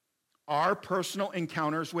 Our personal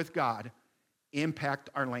encounters with God impact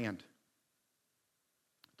our land.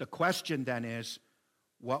 The question, then, is,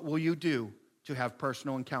 what will you do to have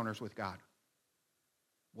personal encounters with God?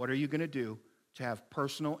 What are you going to do to have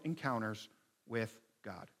personal encounters with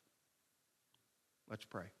God? Let's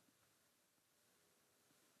pray.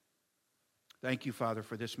 Thank you, Father,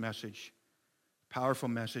 for this message. Powerful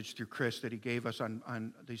message through Chris that he gave us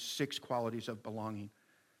on these 6 qualities of belonging.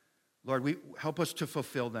 Lord, help us to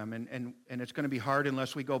fulfill them, and it's going to be hard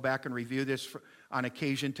unless we go back and review this on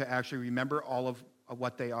occasion to actually remember all of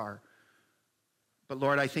what they are. But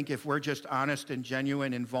Lord, I think if we're just honest and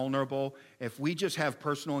genuine and vulnerable, if we just have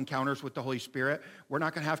personal encounters with the Holy Spirit, we're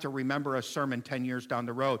not going to have to remember a sermon 10 years down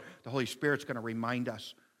the road. The Holy Spirit's going to remind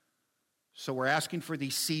us. So we're asking for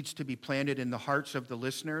these seeds to be planted in the hearts of the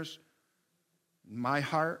listeners, in my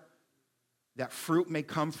heart, that fruit may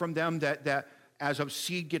come from them, that as a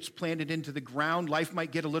seed gets planted into the ground, life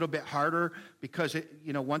might get a little bit harder because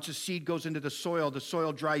once a seed goes into the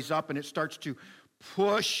soil dries up and it starts to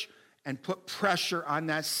push and put pressure on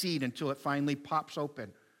that seed until it finally pops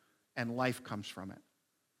open and life comes from it.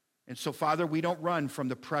 And so, Father, we don't run from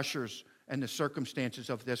the pressures and the circumstances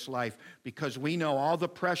of this life because we know all the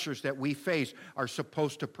pressures that we face are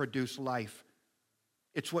supposed to produce life.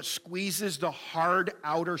 It's what squeezes the hard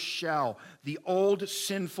outer shell, the old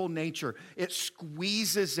sinful nature. It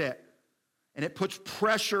squeezes it, and it puts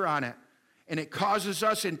pressure on it. And it causes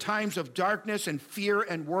us in times of darkness and fear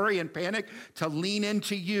and worry and panic to lean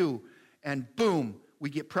into you. And boom, we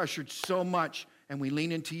get pressured so much, and we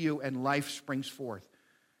lean into you, and life springs forth.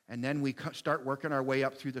 And then we start working our way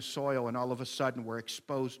up through the soil, and all of a sudden we're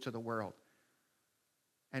exposed to the world.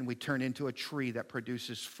 And we turn into a tree that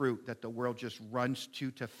produces fruit that the world just runs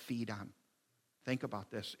to feed on. Think about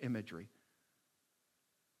this imagery.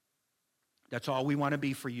 That's all we want to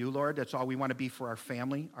be for you, Lord. That's all we want to be for our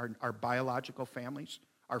family, our biological families,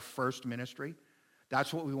 our first ministry.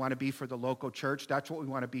 That's what we want to be for the local church. That's what we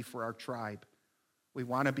want to be for our tribe. We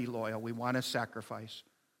want to be loyal. We want to sacrifice.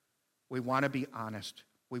 We want to be honest.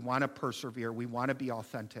 We want to persevere. We want to be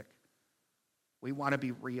authentic. We want to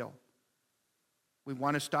be real. We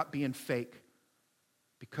want to stop being fake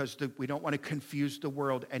because we don't want to confuse the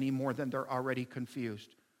world any more than they're already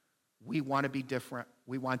confused. We want to be different.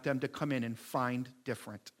 We want them to come in and find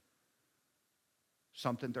different.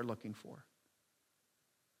 Something they're looking for.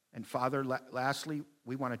 And Father, lastly,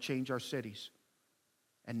 we want to change our cities.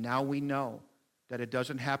 And now we know that it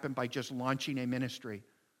doesn't happen by just launching a ministry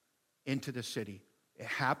into the city. It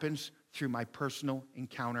happens through my personal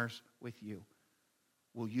encounters with you.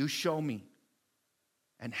 Will you show me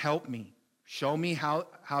and help me? Show me how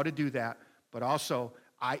to do that, but also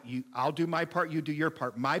I'll do my part, you do your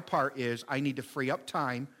part. My part is I need to free up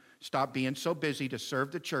time, stop being so busy to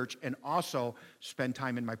serve the church, and also spend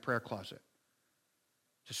time in my prayer closet,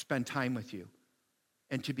 to spend time with you,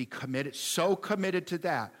 and to be committed, so committed to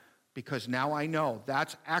that, because now I know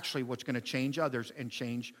that's actually what's going to change others and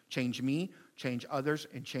change me, change others,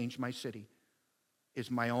 and change my city,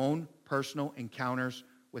 is my own personal encounters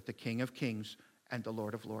with the King of Kings and the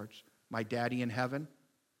Lord of Lords, my daddy in heaven,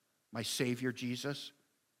 my Savior Jesus,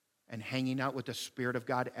 and hanging out with the Spirit of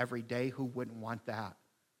God every day. Who wouldn't want that?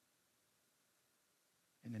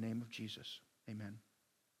 In the name of Jesus, amen.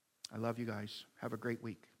 I love you guys. Have a great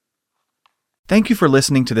week. Thank you for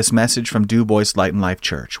listening to this message from DuBois Light and Life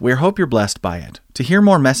Church. We hope you're blessed by it. To hear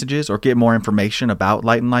more messages or get more information about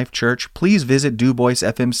Light and Life Church, please visit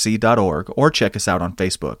DuBoisFMC.org or check us out on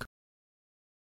Facebook.